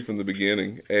connection with you from the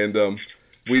beginning, and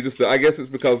we just, I guess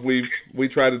it's because we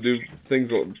try to do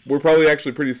things. We're probably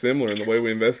actually pretty similar in the way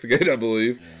we investigate, I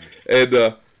believe,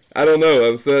 and I don't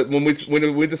know. When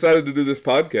we decided to do this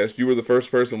podcast, you were the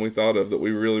first person we thought of that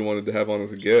we really wanted to have on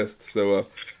as a guest. So,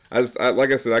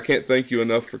 like I said, I can't thank you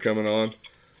enough for coming on.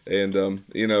 And,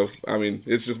 you know, I mean,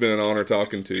 it's just been an honor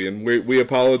talking to you. And we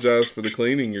apologize for the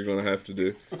cleaning you're going to have to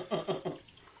do.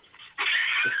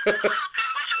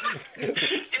 Yeah,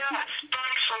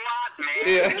 thanks a lot,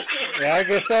 man. Yeah, I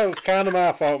guess that was kind of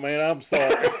my fault, man. I'm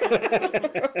sorry.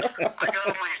 I got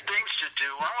all these things to do.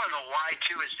 I don't know why,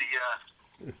 too, is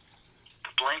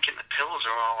the blanket and the pillows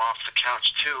are all off the couch,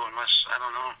 too, unless, I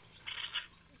don't know.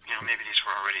 You know, maybe these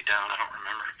were already down. I don't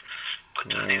remember. But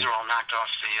these are all knocked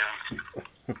off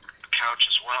the couch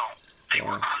as well. They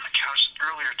were on the couch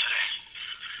earlier today.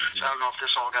 So I don't know if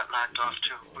this all got knocked off,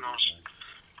 too. Who knows?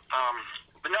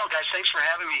 But no, guys, thanks for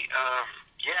having me.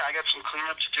 Yeah, I got some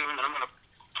cleanup to do, and then I'm going to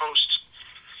post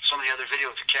some of the other video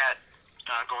with the cat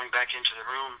going back into the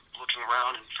room, looking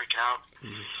around and freaking out.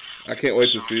 I can't wait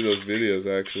to see those videos.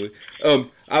 Actually,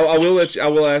 I will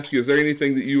ask you: is there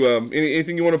anything that you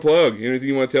anything you want to plug? Anything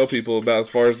you want to tell people about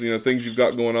as far as things you've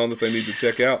got going on that they need to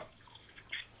check out?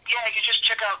 Yeah, you just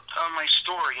check out my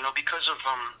store. Because of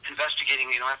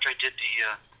investigating. After I did the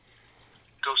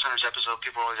Ghost Hunters episode,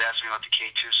 people always ask me about the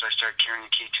K2, so I started carrying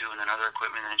the K2 and then other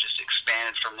equipment, and it just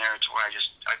expanded from there to where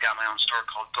I got my own store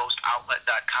called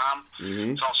GhostOutlet.com.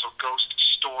 Mm-hmm. It's also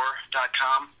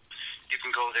GhostStore.com. You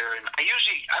can go there, and I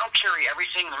don't carry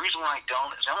everything. The reason why I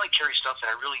don't is I only carry stuff that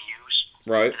I really use,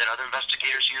 right, that other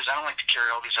investigators use. I don't like to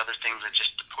carry all these other things that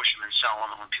just to push them and sell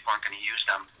them, and when people aren't going to use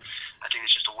them, I think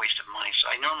it's just a waste of money. So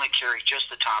I normally carry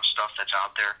just the top stuff that's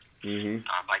out there,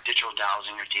 by digital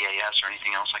dowsing or DAS or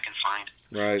anything else I can find.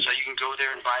 Right. So you can go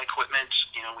there and buy equipment.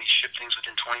 We ship things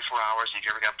within 24 hours, and if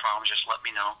you ever got problems, just let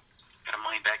me know. Got a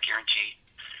money-back guarantee.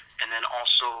 And then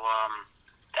also,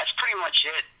 that's pretty much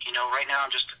it. Right now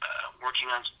I'm just working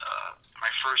on my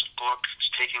first book. It's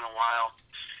taking a while.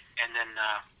 And then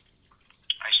I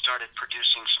started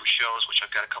producing some shows, which I've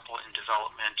got a couple in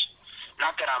development.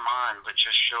 Not that I'm on, but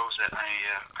just shows that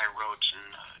I wrote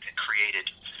and created.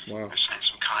 Wow. I signed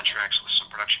some contracts with some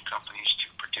production companies to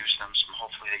produce them.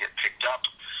 Hopefully they get picked up.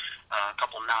 A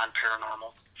couple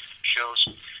non-paranormal shows.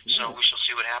 So we shall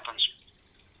see what happens.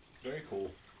 Very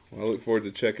cool. Well, I look forward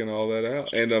to checking all that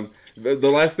out. And the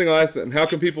last thing I'll ask, how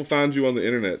can people find you on the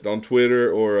internet? On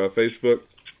Twitter or Facebook?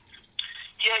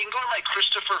 Yeah, you can go to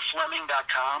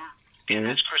ChristopherFleming.com, and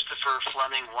that's Christopher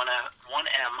Fleming,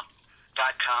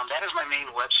 1M.com. That is my main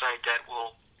website that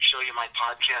will show you my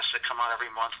podcasts that come out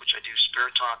every month, which I do,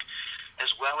 Spirit Talk,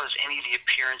 as well as any of the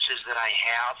appearances that I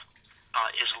have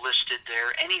is listed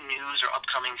there. Any news or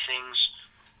upcoming things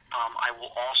I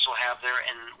will also have there,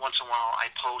 and once in a while I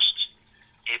post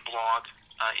a blog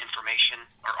information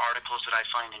or articles that I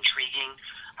find intriguing.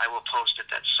 I will post at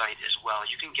that site as well.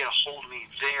 You can get a hold of me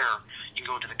there. You can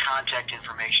go to the contact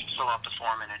information, fill out the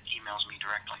form, and it emails me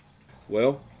directly.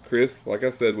 Well, Chris, like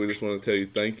I said, we just want to tell you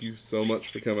thank you so much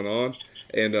for coming on.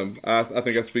 And I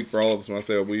think I speak for all of us when I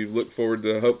say we look forward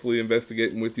to hopefully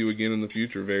investigating with you again in the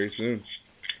future very soon.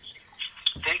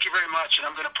 Thank you very much, and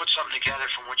I'm going to put something together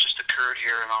from what just occurred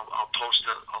here, and I'll post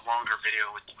a longer video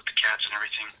with the cats and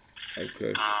everything.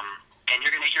 Okay. And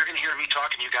you're gonna hear me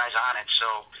talking to you guys on it.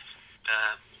 So,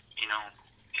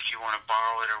 if you want to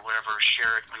borrow it or whatever,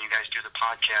 share it when you guys do the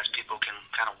podcast. People can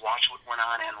kind of watch what went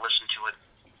on and listen to it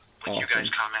with you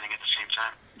guys commenting at the same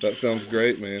time. That sounds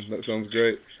great, man. That sounds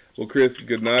great. Well, Chris,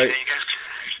 good night. Okay,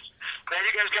 glad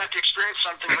you guys got to experience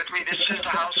something with me. This is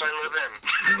the house I live in.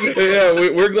 Yeah,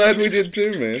 we're glad we did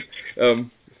too,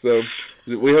 man. So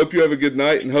we hope you have a good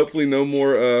night and hopefully no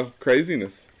more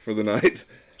craziness for the night.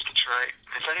 That's right.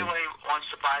 If anybody wants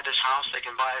to buy this house, they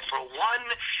can buy it for $1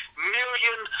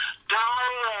 million.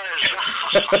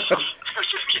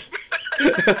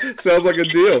 Sounds like a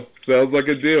deal.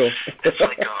 It's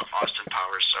like Austin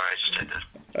Powers. Sorry, I just had to.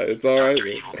 It's all right.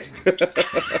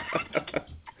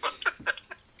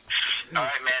 All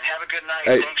right, man. Have a good night.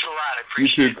 Hey, Thanks a lot. I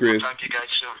appreciate you too, Chris. We'll talk to you guys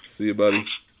soon. See you, buddy.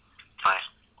 Thanks. Bye.